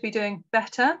seem to be doing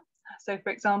better. So for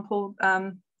example,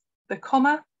 the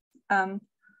comma,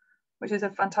 which is a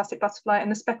fantastic butterfly,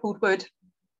 and the speckled wood,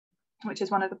 which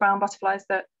is one of the brown butterflies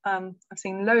that I've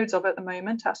seen loads of at the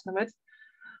moment out in the woods.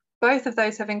 Both of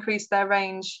those have increased their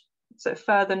range sort of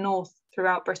further north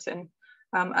throughout Britain.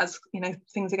 As you know,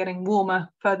 things are getting warmer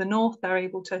further north, they're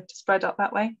able to spread up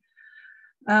that way.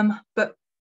 But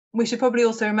we should probably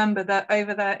also remember that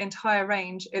over their entire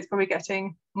range, it's probably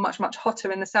getting much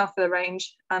hotter in the south of the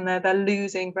range, and they're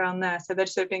losing ground there. So they're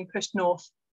just sort of being pushed north,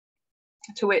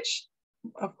 to which,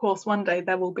 of course, one day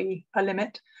there will be a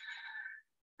limit.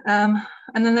 And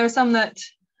then there are some that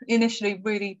initially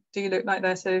really do look like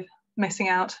they're sort of missing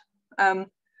out.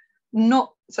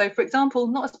 So for example,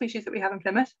 not a species that we have in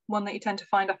Plymouth, one that you tend to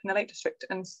find up in the Lake District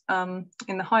and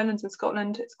in the Highlands of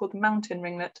Scotland. It's called the mountain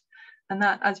ringlet, and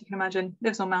that, as you can imagine,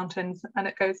 lives on mountains, and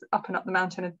it goes up and up the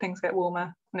mountain, and things get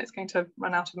warmer and it's going to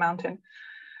run out of mountain.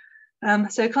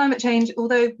 So climate change,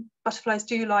 although butterflies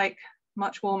do like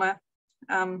much warmer,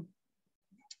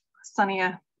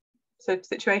 sunnier sort of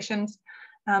situations,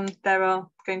 there are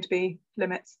going to be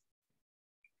limits.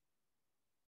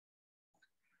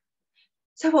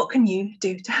 So what can you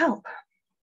do to help?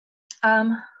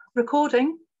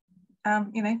 Recording,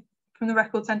 you know, from the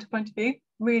Records Centre point of view,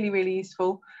 really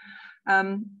useful.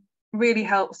 Really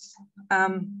helps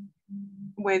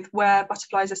with where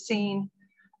butterflies are seen,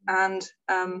 and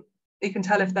you can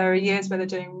tell if there are years where they're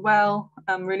doing well.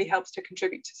 Really helps to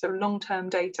contribute to sort of long-term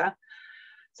data.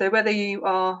 So whether you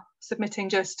are submitting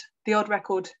just the odd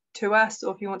record to us,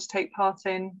 or if you want to take part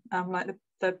in like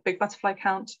the big butterfly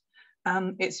count,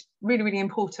 it's really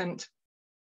important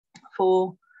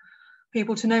for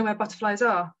people to know where butterflies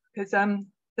are, because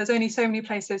there's only so many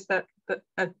places that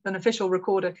an official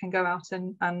recorder can go out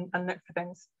and look for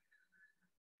things.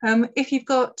 If you've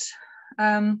got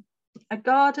a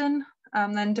garden,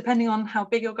 then depending on how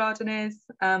big your garden is,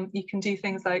 you can do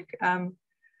things like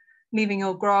leaving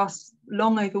your grass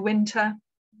long over winter,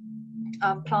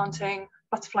 planting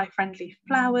butterfly friendly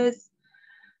flowers,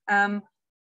 and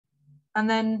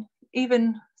then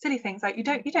even silly things like you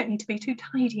don't need to be too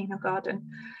tidy in your garden.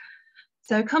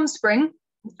 So come spring,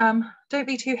 don't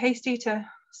be too hasty to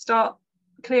start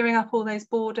clearing up all those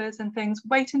borders and things.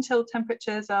 Wait until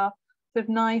temperatures are sort of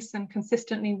nice and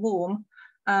consistently warm,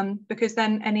 because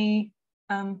then any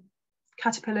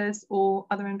caterpillars or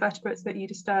other invertebrates that you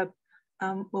disturb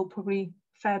will probably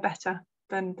fare better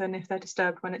than if they're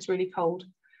disturbed when it's really cold.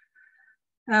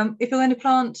 If you're going to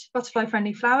plant butterfly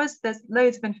friendly flowers, there's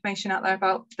loads of information out there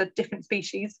about the different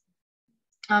species.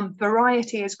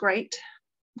 Variety is great,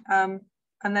 and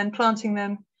then planting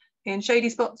them in shady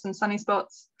spots and sunny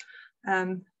spots.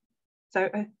 So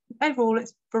overall,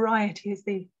 it's variety is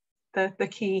the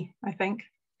key, I think.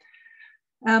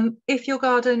 If your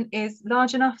garden is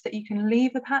large enough that you can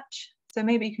leave a patch, so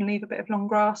maybe you can leave a bit of long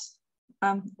grass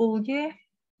all year,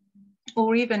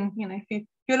 or even, you know, if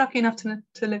you're lucky enough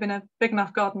to live in a big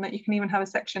enough garden that you can even have a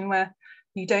section where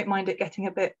you don't mind it getting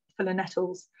a bit full of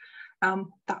nettles,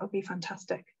 that would be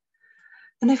fantastic.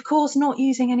 And of course, not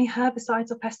using any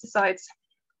herbicides or pesticides,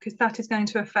 because that is going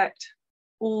to affect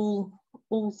all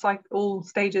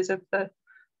stages of the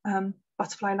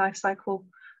butterfly life cycle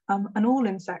and all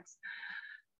insects.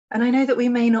 And I know that we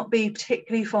may not be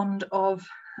particularly fond of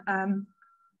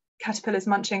caterpillars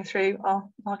munching through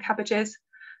our cabbages.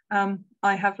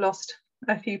 I have lost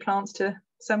a few plants to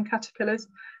some caterpillars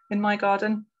in my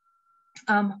garden.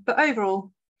 But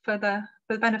overall, for the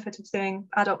benefit of seeing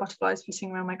adult butterflies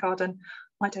flitting around my garden,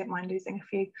 I don't mind losing a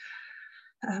few.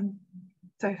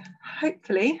 So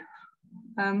hopefully,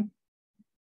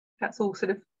 that's all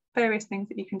sort of various things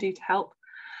that you can do to help.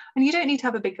 And you don't need to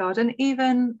have a big garden,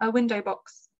 even a window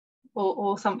box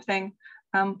or something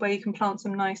where you can plant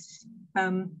some nice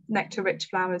nectar-rich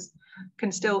flowers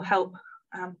can still help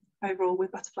overall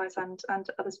with butterflies and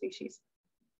other species.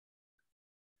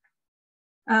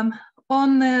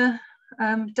 On the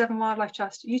Devon Wildlife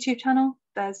Trust YouTube channel,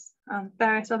 there's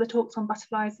various other talks on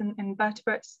butterflies and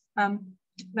invertebrates.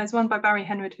 There's one by Barry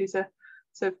Henwood, who's a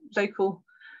sort of local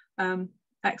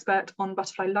expert on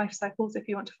butterfly life cycles, if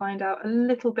you want to find out a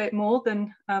little bit more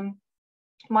than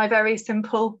my very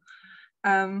simple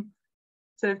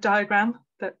sort of diagram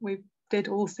that we did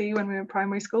all see when we were in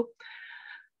primary school.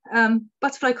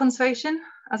 Butterfly Conservation,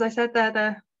 as I said, they're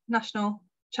the national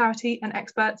charity and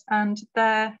experts, and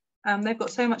they've got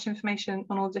so much information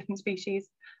on all the different species,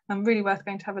 and really worth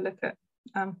going to have a look at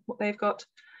what they've got.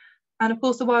 And of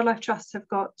course, the Wildlife Trusts have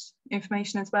got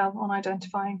information as well on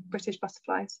identifying British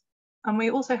butterflies. And we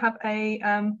also have a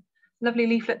lovely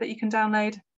leaflet that you can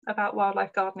download about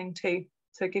wildlife gardening too,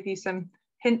 to give you some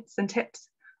hints and tips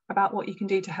about what you can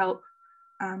do to help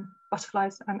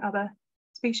butterflies and other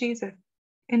species of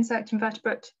insect,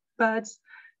 invertebrate, birds.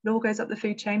 It all goes up the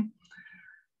food chain.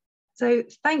 So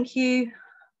thank you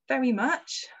very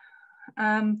much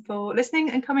for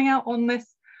listening and coming out on this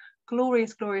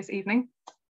glorious, glorious evening.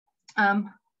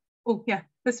 Oh yeah,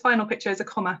 this final picture is a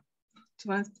comma.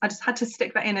 I just had to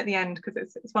stick that in at the end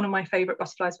because it's one of my favourite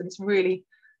butterflies with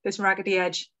this raggedy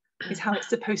edge is how it's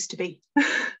supposed to be.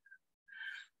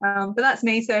 But that's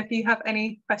me. So if you have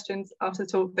any questions after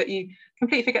the talk that you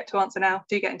completely forget to answer now,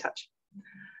 do get in touch.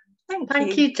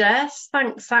 Thank you, Jess.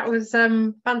 Thanks. That was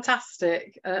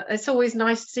fantastic. It's always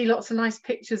nice to see lots of nice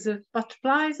pictures of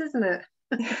butterflies, isn't it?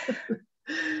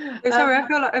 Sorry, I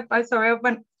feel like I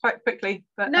went quite quickly,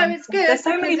 but no, it's good. There's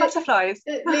so many butterflies.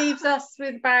 It leaves us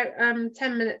with about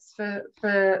 10 minutes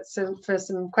for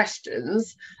some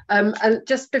questions. And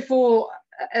just before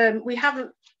we've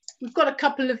got a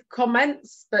couple of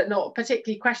comments, but not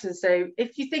particularly questions. So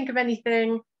if you think of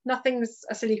anything, nothing's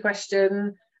a silly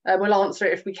question. We'll answer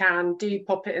it if we can. Do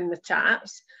pop it in the chat.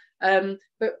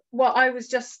 But what I was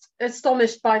just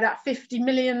astonished by that 50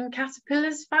 million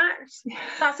caterpillars fact.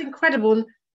 That's incredible. And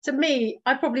to me,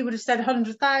 I probably would have said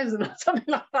 100,000 or something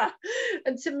like that.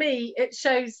 And to me, it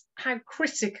shows how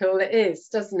critical it is,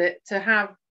 doesn't it, to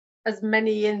have as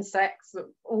many insects,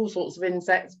 all sorts of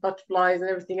insects, butterflies and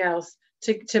everything else,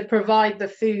 to provide the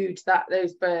food that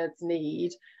those birds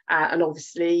need, and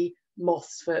obviously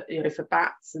moss for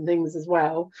bats and things as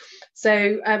well.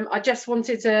 So I just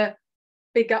wanted to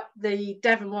big up the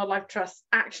Devon Wildlife Trust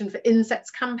Action for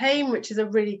Insects campaign, which is a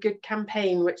really good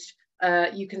campaign which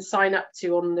you can sign up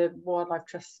to on the Wildlife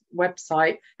Trust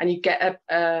website, and you get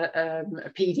a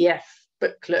PDF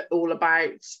booklet all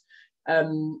about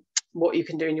what you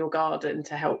can do in your garden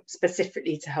to help,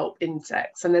 specifically to help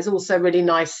insects. And there's also a really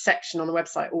nice section on the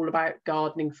website all about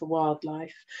gardening for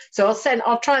wildlife. So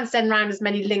I'll try and send around as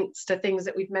many links to things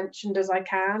that we've mentioned as I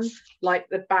can, like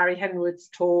the Barry Henwood's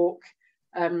talk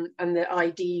and the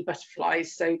ID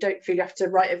butterflies. So don't feel you have to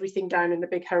write everything down in a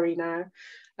big hurry now.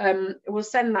 We'll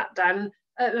send that down.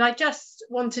 And I just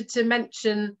wanted to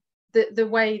mention the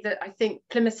way that I think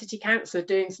Plymouth City Council are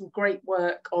doing some great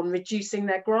work on reducing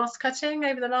their grass cutting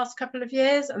over the last couple of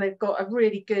years, and they've got a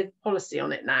really good policy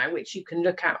on it now, which you can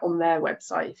look at on their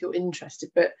website if you're interested.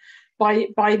 But by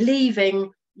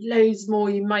leaving loads more,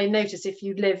 you may notice if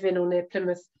you live in or near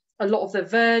Plymouth, a lot of the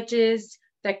verges,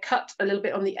 they're cut a little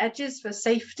bit on the edges for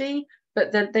safety,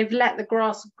 but they've let the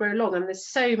grass grow long, and there's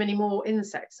so many more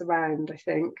insects around, I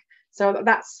think. So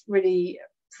that's really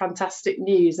fantastic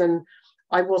news. And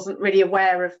I wasn't really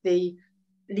aware of the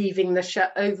leaving the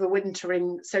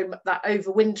overwintering, so that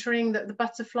overwintering that the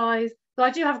butterflies. So I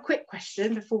do have a quick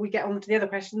question before we get on to the other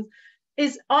questions.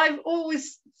 I've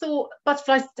always thought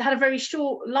butterflies had a very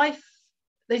short life.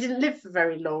 They didn't live for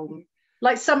very long,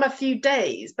 like some a few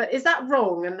days, but is that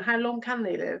wrong? And how long can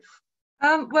they live?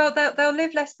 Well, they'll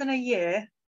live less than a year.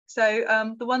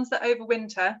 So the ones that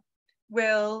overwinter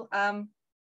will they'll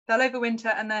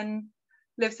overwinter and then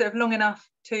live sort of long enough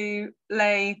to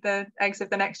lay the eggs of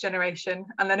the next generation,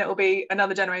 and then it will be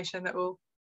another generation that will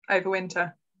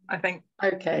overwinter, I think.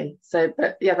 Okay, so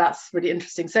but yeah, that's really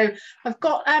interesting. So I've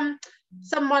got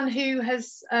someone who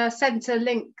has sent a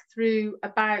link through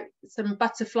about some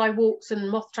butterfly walks and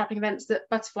moth trapping events that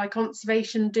Butterfly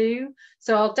Conservation do.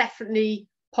 So I'll definitely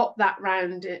pop that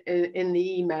round in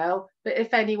the email. But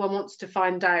if anyone wants to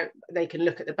find out, they can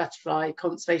look at the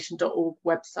butterflyconservation.org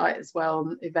website as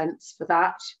well, events for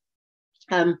that.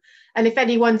 And if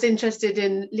anyone's interested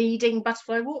in leading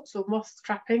butterfly walks or moth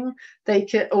trapping, they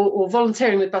could, or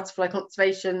volunteering with Butterfly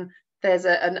Conservation, there's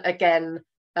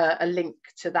a link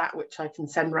to that which I can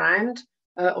send round.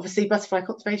 Obviously, Butterfly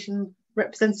Conservation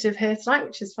representative here tonight,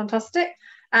 which is fantastic.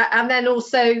 And then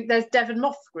also there's Devon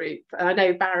Moth Group. I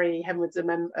know Barry Henwood's a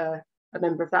member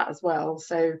of that as well.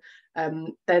 So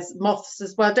there's moths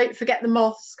as well. Don't forget the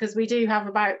moths, because we do have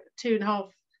about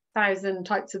 2,500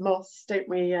 types of moths, don't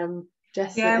we,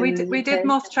 Jess? Yeah, we did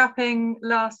moth trapping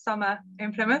last summer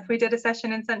in Plymouth. We did a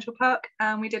session in Central Park,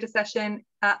 and we did a session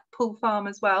at Poole Farm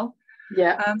as well.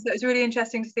 Yeah. So it was really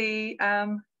interesting to see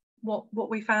what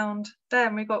we found there,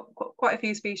 and we got quite a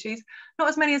few species, not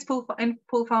as many as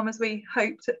Poole Farm as we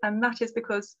hoped, and that is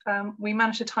because we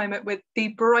managed to time it with the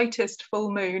brightest full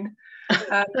moon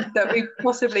that we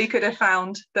possibly could have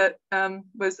found, that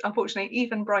was unfortunately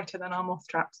even brighter than our moth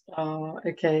traps. Oh,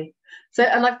 okay. So,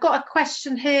 and I've got a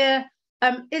question here.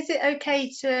 Is it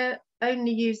okay to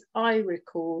only use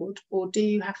iRecord, or do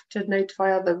you have to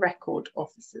notify other record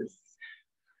officers?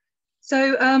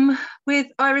 So with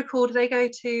iRecord, they go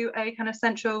to a kind of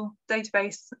central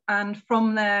database, and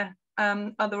from there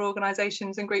other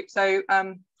organisations and groups, so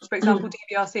for example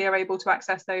DVRC are able to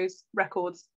access those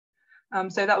records,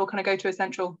 so that will kind of go to a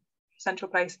central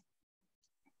place.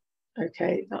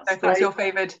 Okay, so if that's your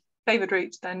favoured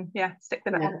route, then yeah, stick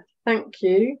with that. Yeah, thank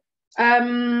you.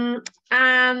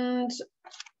 And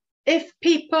if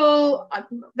people,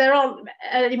 there aren't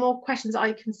any more questions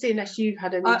I can see unless you've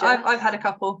had any. I've had a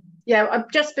couple. Yeah,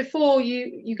 just before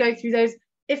you go through those,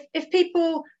 if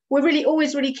people were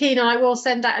always really keen, and I will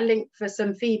send out a link for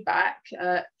some feedback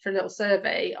for a little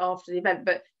survey after the event,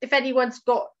 but if anyone's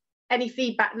got any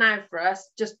feedback now for us,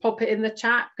 just pop it in the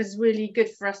chat, because it's really good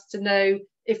for us to know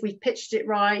if we pitched it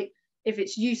right, if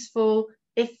it's useful,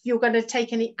 if you're going to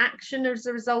take any action as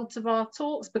a result of our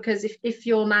talks, because if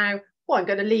you're now, well, I'm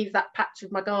going to leave that patch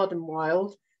of my garden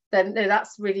wild, then no,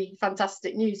 that's really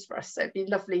fantastic news for us. So it'd be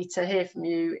lovely to hear from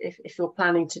you if you're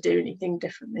planning to do anything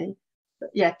differently.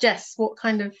 But yeah, Jess, what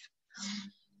kind of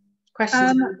questions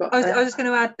have you got? I was just going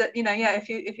to add that, yeah, if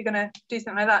you're going to do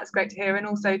something like that, it's great to hear, and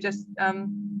also just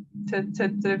to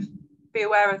sort of be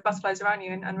aware of butterflies around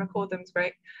you and record them is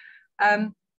great.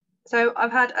 So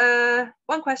I've had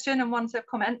one question and one sort of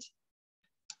comment.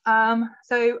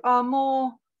 So are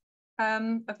more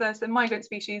of the migrant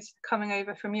species coming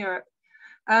over from Europe?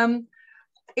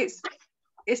 It's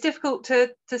difficult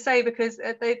to say, because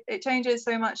it changes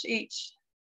so much each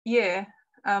year,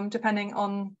 depending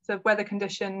on the weather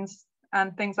conditions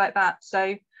and things like that.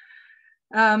 So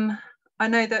I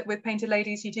know that with painted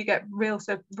ladies you do get real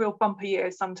bumper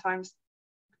years sometimes.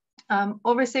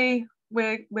 Obviously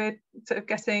we're sort of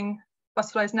getting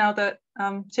butterflies now that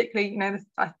particularly,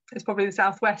 it's probably the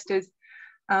southwest is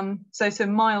so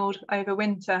mild over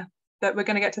winter, that we're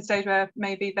going to get to the stage where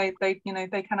maybe they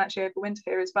can actually overwinter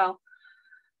here as well,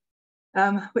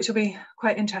 which will be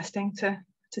quite interesting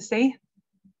to see.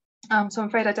 So I'm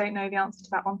afraid I don't know the answer to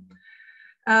that one.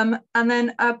 And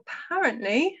then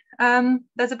apparently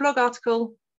there's a blog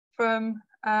article from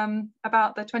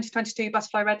about the 2022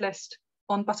 butterfly red list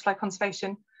on Butterfly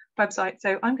Conservation website,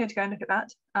 so I'm going to go and look at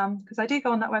that, because I do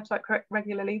go on that website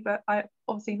regularly, but I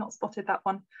obviously not spotted that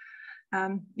one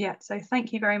yet. So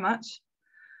thank you very much.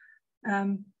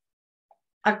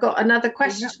 I've got another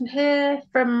question here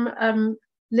from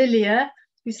Lilia,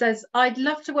 who says, I'd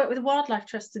love to work with the Wildlife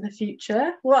Trust in the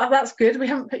future. Well, that's good, we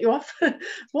haven't put you off.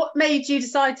 What made you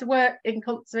decide to work in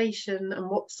conservation, and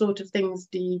what sort of things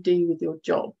do you do with your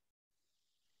job?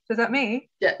 Is that me?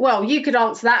 Yeah, well, you could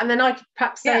answer that, and then I could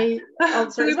perhaps say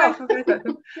answer it as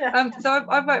well. Yeah. So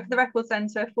I've worked for the Records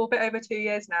Centre for a bit over 2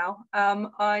 years now.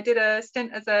 I did a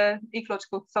stint as an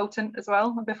ecological consultant as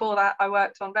well, and before that I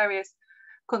worked on various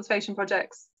conservation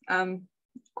projects,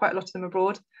 quite a lot of them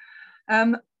abroad.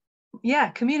 Yeah,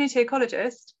 community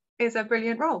ecologist is a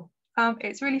brilliant role.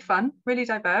 It's really fun, really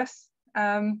diverse.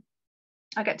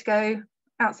 I get to go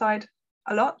outside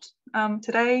a lot.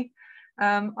 Today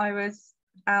I was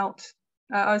out,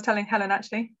 I was telling Helen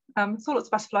actually, saw lots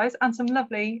of butterflies and some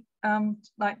lovely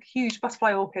like huge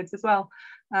butterfly orchids as well,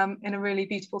 in a really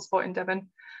beautiful spot in Devon,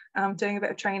 doing a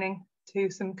bit of training to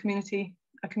some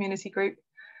a community group.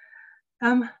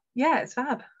 Yeah, it's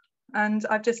fab, and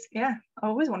I've just, I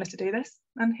always wanted to do this,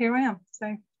 and here I am,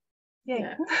 so yay.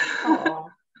 Yeah.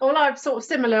 Well, I'm sort of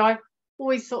similar. I've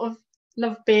always sort of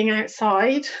loved being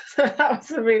outside, so that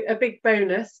was a big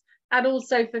bonus. And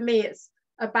also for me, it's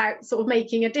about sort of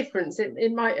making a difference.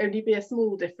 It might only be a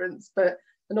small difference,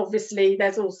 and obviously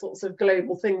there's all sorts of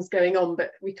global things going on,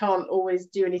 but we can't always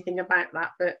do anything about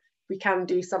that. But we can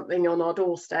do something on our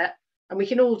doorstep, and we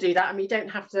can all do that. And we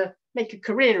don't have to make a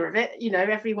career of it. You know,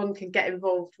 everyone can get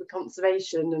involved with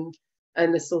conservation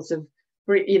and the sort of,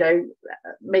 you know,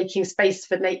 making space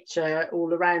for nature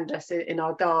all around us in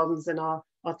our gardens and our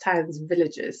towns and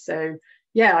villages. So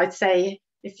yeah, I'd say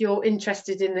if you're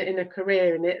interested in a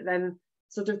career in it, then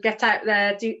sort of get out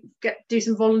there, do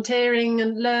some volunteering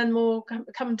and learn more,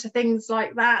 come to things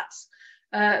like that,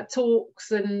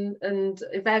 talks and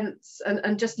events,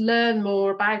 and just learn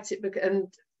more about it. And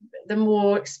the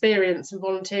more experience and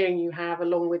volunteering you have,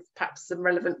 along with perhaps some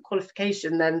relevant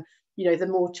qualification, then you know, the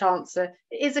more chance. It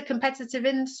is a competitive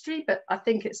industry, but I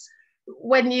think it's,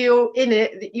 when you're in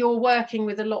it, that you're working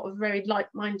with a lot of very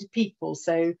like-minded people,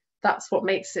 so that's what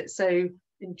makes it so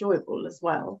enjoyable as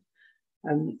well.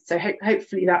 So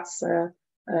hopefully that's a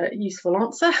useful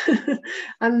answer.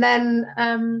 And then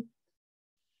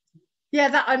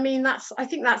I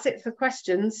think that's it for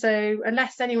questions. So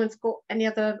unless anyone's got any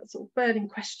other sort of burning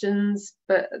questions,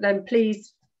 but then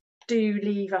please do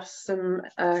leave us some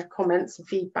comments and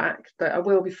feedback. But I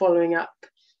will be following up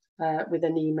with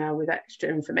an email with extra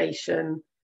information,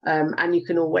 and you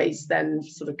can always then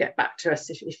sort of get back to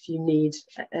us if you need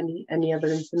any other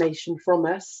information from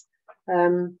us.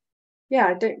 Yeah,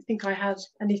 I don't think I had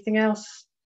anything else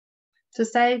to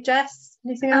say. Jess,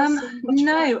 anything else?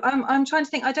 No, I'm trying to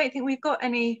think. I don't think we've got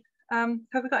any. Have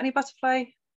we got any butterfly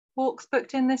walks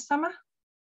booked in this summer?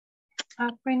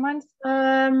 Green Minds?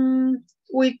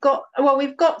 We've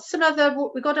got some other.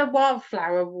 We've got a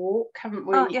wildflower walk, haven't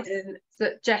we? Yes.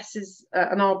 That Jess is,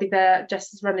 and I'll be there.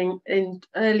 Jess is running in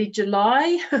early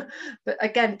July. But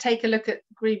again, take a look at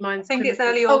Green Minds. I think it's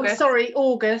early August. Oh, sorry,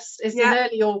 August. It's in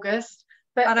early August.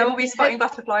 But and I will be spotting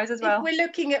butterflies as well. If we're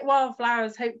looking at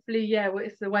wildflowers, hopefully,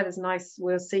 if the weather's nice,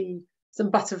 we'll see some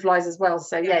butterflies as well.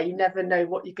 So you never know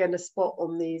what you're going to spot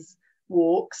on these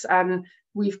walks. And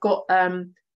we've got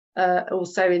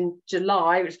also in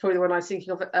July, which is probably the one I was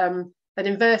thinking of, an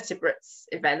invertebrates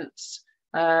event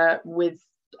with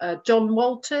John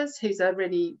Walters, who's a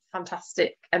really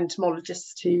fantastic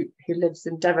entomologist who lives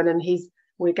in Devon, and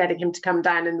we're getting him to come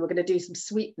down, and we're going to do some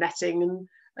sweep netting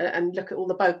and look at all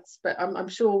the bugs. But I'm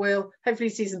sure we'll hopefully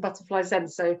see some butterflies then.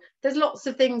 So there's lots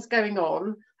of things going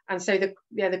on. And so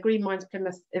the Green Minds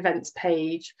Plymouth events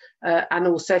page, and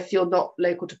also if you're not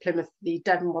local to Plymouth, the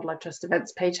Devon Wildlife Trust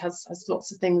events page has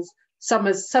lots of things.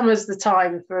 Summer's the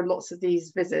time for lots of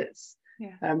these visits.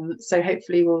 So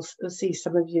hopefully we'll see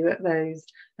some of you at those.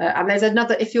 And there's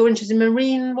another, if you're interested in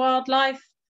marine wildlife,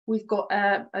 we've got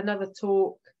another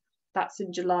talk that's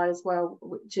in July as well,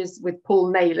 which is with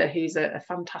Paul Naylor, who's a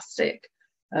fantastic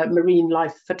marine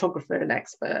life photographer and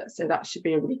expert. So that should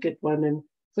be a really good one. And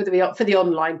for the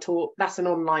online talk, that's an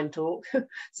online talk.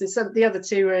 So the other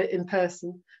two are in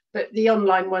person, but the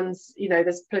online ones,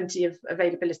 there's plenty of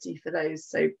availability for those.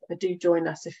 So do join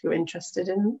us if you're interested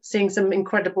in seeing some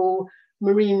incredible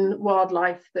marine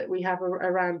wildlife that we have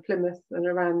around Plymouth and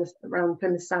around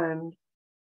Plymouth Sound.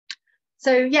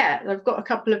 So I've got a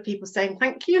couple of people saying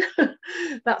thank you.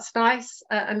 That's nice,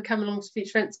 and come along to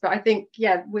future events. But I think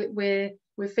we're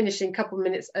finishing a couple of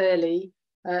minutes early.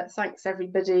 Thanks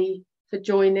everybody for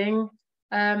joining,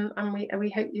 and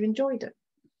we hope you enjoyed it.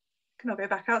 Can I go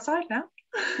back outside now?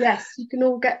 Yes, you can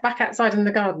all get back outside in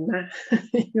the garden now.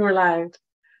 You're allowed.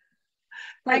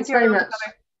 Thanks very much.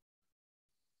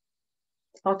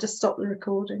 I'll just stop the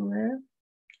recording there.